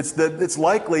 It's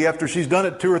likely after she's done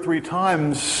it 2 or 3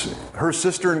 times, her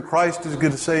sister in Christ is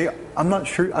going to say, "I'm not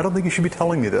sure, I don't think you should be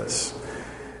telling me this.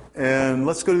 And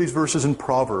let's go to these verses in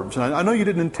Proverbs." And I know you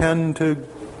didn't intend to,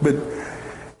 but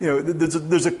you know,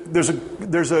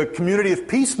 there's a community of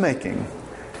peacemaking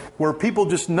where people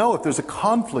just know if there's a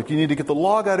conflict, you need to get the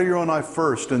log out of your own eye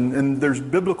first. And there's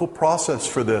biblical process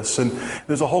for this. And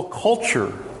there's a whole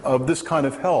culture of this kind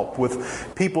of help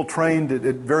with people trained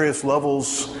at various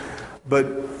levels. But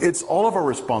it's all of our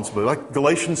responsibility. Like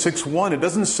Galatians 6:1, it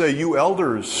doesn't say you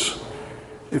elders,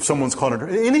 if someone's caught under,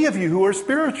 any of you who are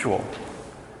spiritual.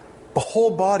 The whole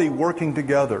body working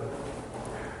together.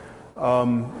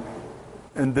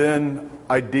 And then,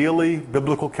 ideally,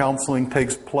 biblical counseling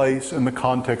takes place in the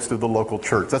context of the local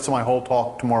church. That's my whole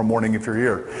talk tomorrow morning if you're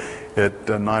here at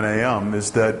 9 a.m.,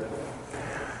 is that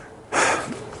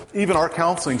even our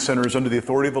counseling center is under the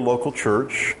authority of a local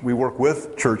church. We work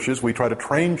with churches. We try to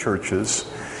train churches.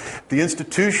 The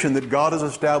institution that God has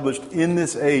established in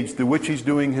this age through which He's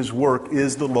doing His work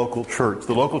is the local church.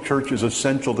 The local church is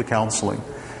essential to counseling.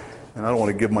 And I don't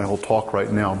want to give my whole talk right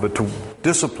now, but to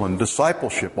discipline,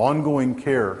 discipleship, ongoing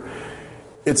care,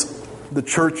 the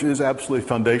church is absolutely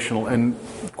foundational. And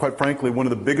quite frankly, one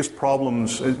of the biggest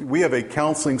problems, we have a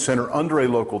counseling center under a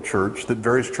local church that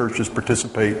various churches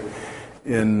participate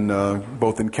in,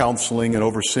 both in counseling and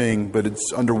overseeing, but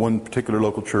it's under one particular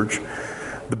local church.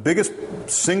 The biggest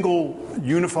single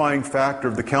unifying factor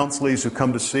of the counselees who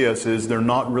come to see us is they're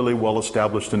not really well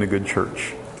established in a good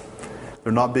church.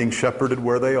 They're not being shepherded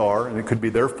where they are, and it could be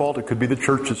their fault, it could be the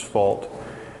church's fault.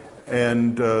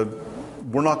 And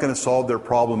we're not going to solve their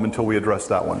problem until we address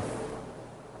that one.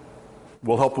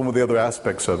 We'll help them with the other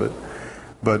aspects of it,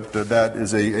 but that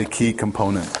is a key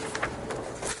component.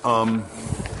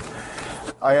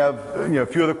 I have a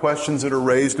few other questions that are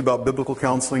raised about biblical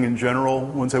counseling in general.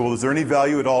 One say, well, is there any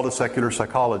value at all to secular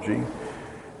psychology?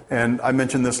 And I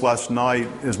mentioned this last night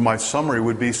as my summary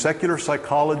would be secular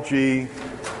psychology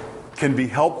can be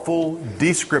helpful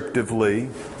descriptively,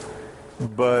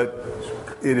 but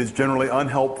it is generally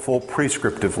unhelpful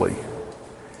prescriptively.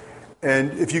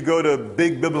 And if you go to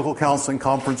big biblical counseling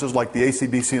conferences like the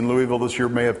ACBC in Louisville this year,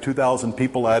 may have 2,000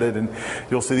 people at it, and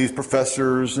you'll see these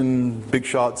professors and big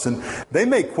shots, and they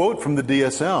may quote from the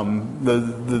DSM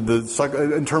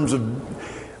in terms of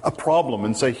a problem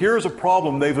and say, here's a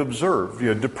problem they've observed: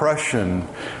 depression,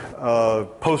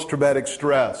 post-traumatic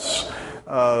stress.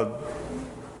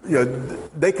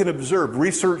 They can observe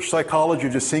research psychology,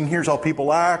 just seeing here's how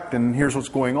people act and here's what's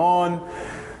going on.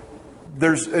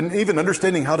 And even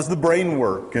understanding how does the brain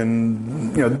work,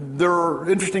 and there are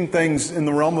interesting things in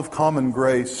the realm of common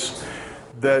grace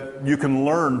that you can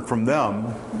learn from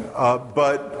them.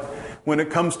 But when it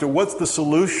comes to what's the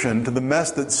solution to the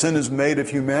mess that sin has made of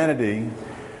humanity,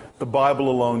 the Bible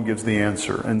alone gives the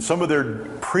answer. And some of their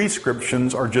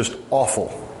prescriptions are just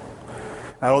awful.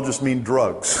 I don't just mean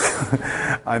drugs.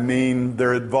 I mean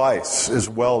their advice, as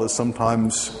well as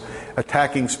sometimes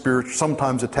attacking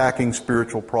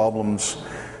spiritual problems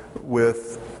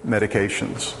with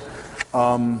medications.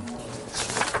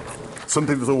 Some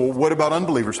people say, well, what about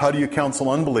unbelievers? How do you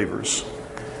counsel unbelievers?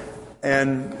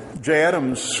 And J.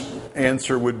 Adams'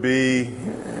 answer would be,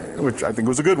 which I think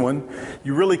was a good one,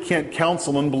 you really can't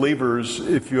counsel unbelievers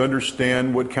if you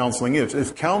understand what counseling is.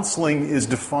 If counseling is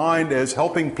defined as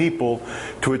helping people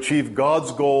to achieve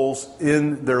God's goals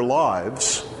in their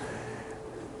lives,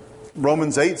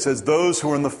 Romans 8 says those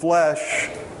who are in the flesh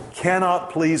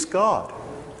cannot please God.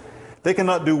 They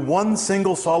cannot do one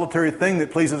single solitary thing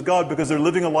that pleases God because they're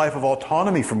living a life of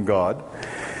autonomy from God.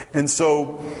 And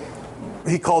so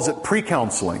he calls it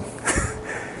pre-counseling.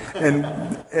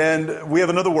 And we have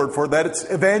another word for it, that it's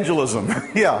evangelism.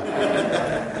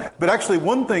 Yeah. But actually,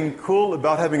 one thing cool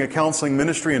about having a counseling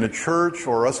ministry in a church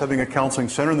or us having a counseling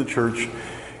center in the church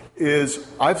is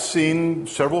I've seen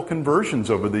several conversions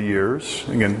over the years.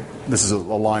 Again, this is a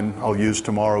line I'll use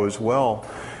tomorrow as well.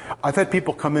 I've had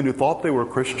people come in who thought they were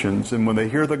Christians, and when they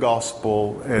hear the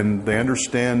gospel and they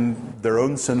understand their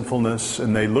own sinfulness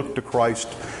and they look to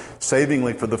Christ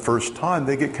savingly for the first time,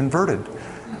 they get converted.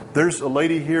 There's a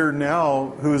lady here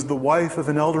now who is the wife of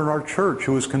an elder in our church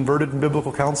who was converted in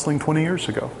biblical counseling 20 years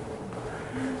ago.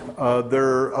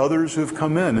 There are others who've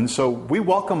come in. And so we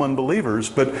welcome unbelievers,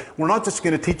 but we're not just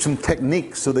going to teach them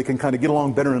techniques so they can kind of get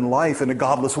along better in life in a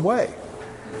godless way.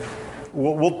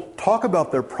 We'll talk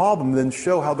about their problem, then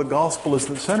show how the gospel is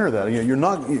the center of that.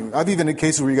 I've even had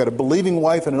cases where you got a believing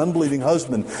wife and an unbelieving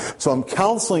husband. So I'm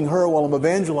counseling her while I'm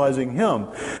evangelizing him.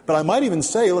 But I might even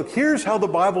say, look, here's how the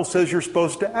Bible says you're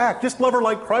supposed to act. Just love her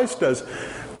like Christ does.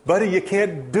 Buddy, you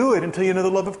can't do it until you know the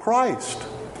love of Christ.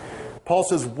 Paul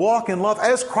says, walk in love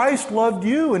as Christ loved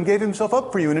you and gave himself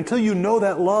up for you. And until you know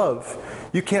that love,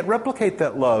 you can't replicate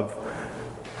that love.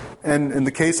 And in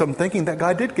the case I'm thinking, that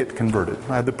guy did get converted.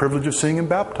 I had the privilege of seeing him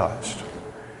baptized.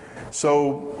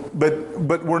 So, but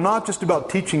we're not just about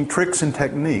teaching tricks and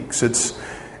techniques. It's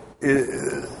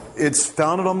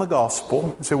founded on the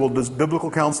gospel. You say, well, does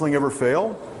biblical counseling ever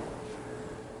fail?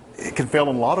 It can fail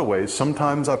in a lot of ways.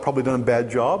 Sometimes I've probably done a bad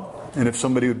job, and if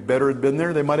somebody better had been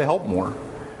there, they might have helped more.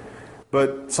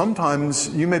 But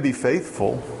sometimes you may be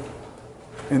faithful.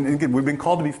 And again, we've been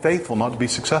called to be faithful, not to be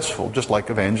successful, just like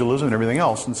evangelism and everything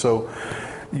else. And so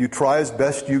you try as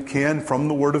best you can from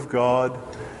the Word of God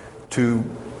to,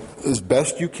 as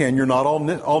best you can, you're not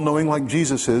all knowing like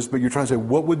Jesus is, but you're trying to say,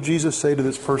 what would Jesus say to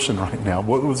this person right now?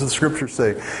 What does the Scripture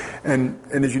say? And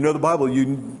as you know the Bible,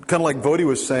 you kind of like Vodi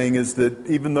was saying, is that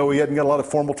even though he hadn't got a lot of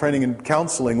formal training in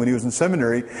counseling when he was in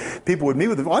seminary, people would meet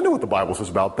with him, well, I know what the Bible says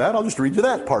about that. I'll just read you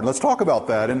that part and let's talk about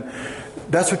that. And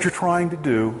that's what you're trying to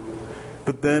do.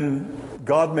 But then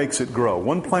God makes it grow.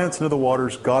 One plants into the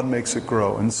waters, God makes it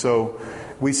grow. And so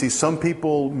we see some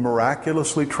people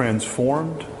miraculously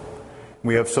transformed.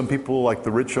 We have some people like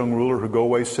the rich young ruler who go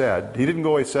away sad. He didn't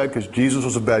go away sad because Jesus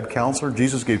was a bad counselor.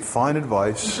 Jesus gave fine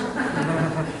advice.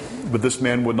 But this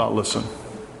man would not listen.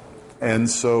 And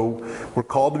so we're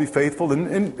called to be faithful.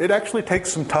 And it actually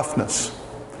takes some toughness.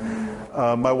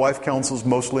 My wife counsels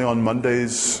mostly on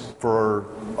Mondays for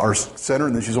our center,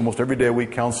 and then she's almost every day a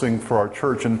week counseling for our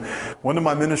church. And one of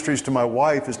my ministries to my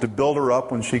wife is to build her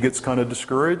up when she gets kind of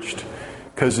discouraged,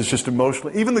 because it's just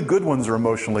emotionally, even the good ones are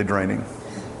emotionally draining.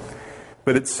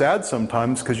 But it's sad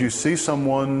sometimes because you see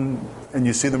someone and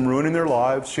you see them ruining their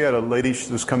lives. She had a lady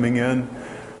who was coming in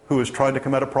who was trying to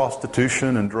come out of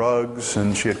prostitution and drugs,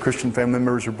 and she had Christian family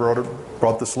members who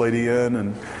brought this lady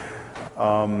in,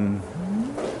 and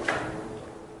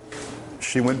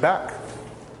she went back.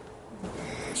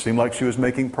 Seemed like she was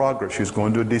making progress. She was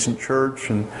going to a decent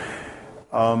church, and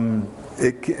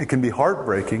it can be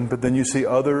heartbreaking. But then you see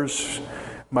others.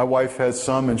 My wife has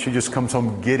some, and she just comes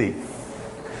home giddy,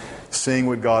 seeing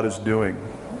what God is doing.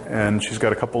 And she's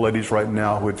got a couple ladies right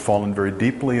now who had fallen very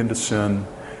deeply into sin,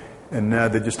 and now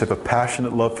they just have a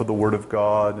passionate love for the Word of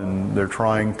God, and they're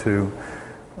trying to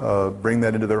bring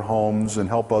that into their homes and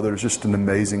help others. Just an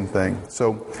amazing thing.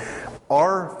 So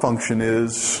our function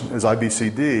is, as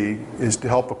IBCD, is to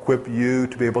help equip you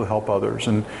to be able to help others.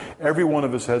 And every one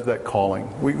of us has that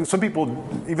calling. Some people,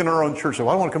 even in our own church, say, well,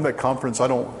 I don't want to come to that conference. I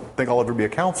don't think I'll ever be a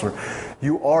counselor.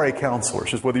 You are a counselor.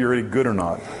 It's just whether you're any good or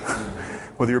not,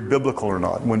 whether you're biblical or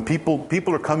not. When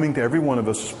people are coming to every one of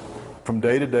us from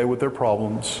day to day with their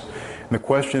problems, and the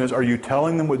question is, are you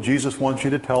telling them what Jesus wants you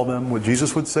to tell them, what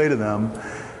Jesus would say to them?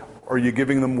 Or are you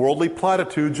giving them worldly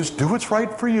platitudes? Just do what's right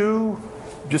for you.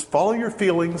 Just follow your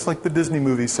feelings, like the Disney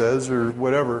movie says, or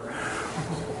whatever.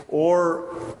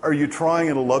 Or are you trying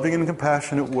in a loving and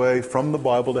compassionate way from the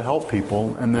Bible to help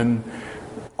people? And then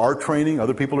our training,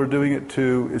 other people are doing it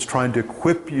too, is trying to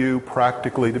equip you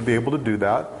practically to be able to do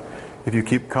that. If you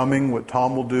keep coming, what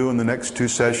Tom will do in the next 2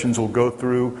 sessions, we'll go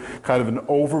through kind of an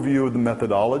overview of the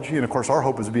methodology. And of course, our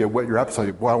hope is to be a whet your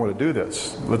appetite. Boy, I want to do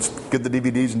this. Let's get the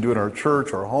DVDs and do it in our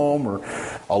church, our home, or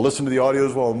I'll listen to the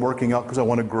audios while I'm working out because I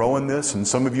want to grow in this. And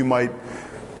some of you might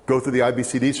go through the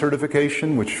IBCD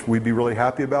certification, which we'd be really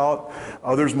happy about.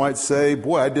 Others might say,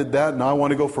 boy, I did that, now I want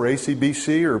to go for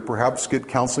ACBC, or perhaps get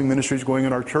counseling ministries going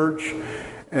in our church.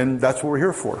 And that's what we're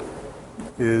here for,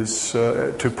 is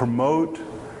to promote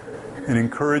and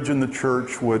encourage in the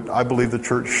church what I believe the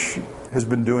church has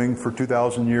been doing for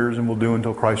 2,000 years and will do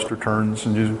until Christ returns.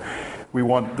 And we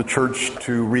want the church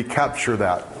to recapture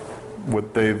that,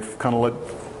 what they've kind of let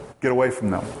get away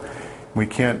from them. We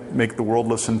can't make the world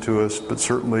listen to us, but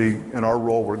certainly in our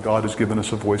role where God has given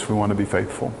us a voice, we want to be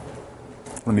faithful.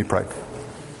 Let me pray.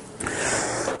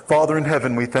 Father in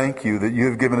heaven, we thank you that you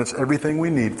have given us everything we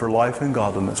need for life and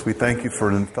godliness. We thank you for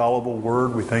an infallible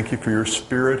word. We thank you for your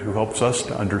Spirit who helps us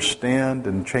to understand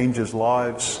and changes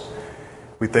lives.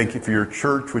 We thank you for your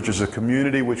church, which is a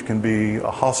community, which can be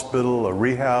a hospital, a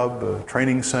rehab, a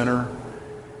training center.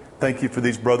 Thank you for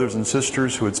these brothers and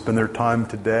sisters who would spend their time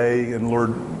today. And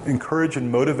Lord, encourage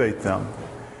and motivate them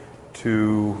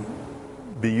to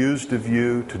be used of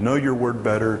you, to know your word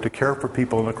better, to care for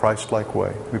people in a Christ-like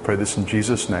way. We pray this in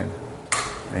Jesus' name.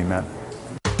 Amen.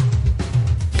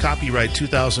 Copyright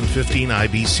 2015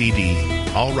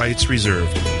 IBCD. All rights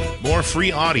reserved. More free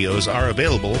audios are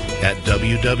available at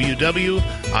www.ibcd.org.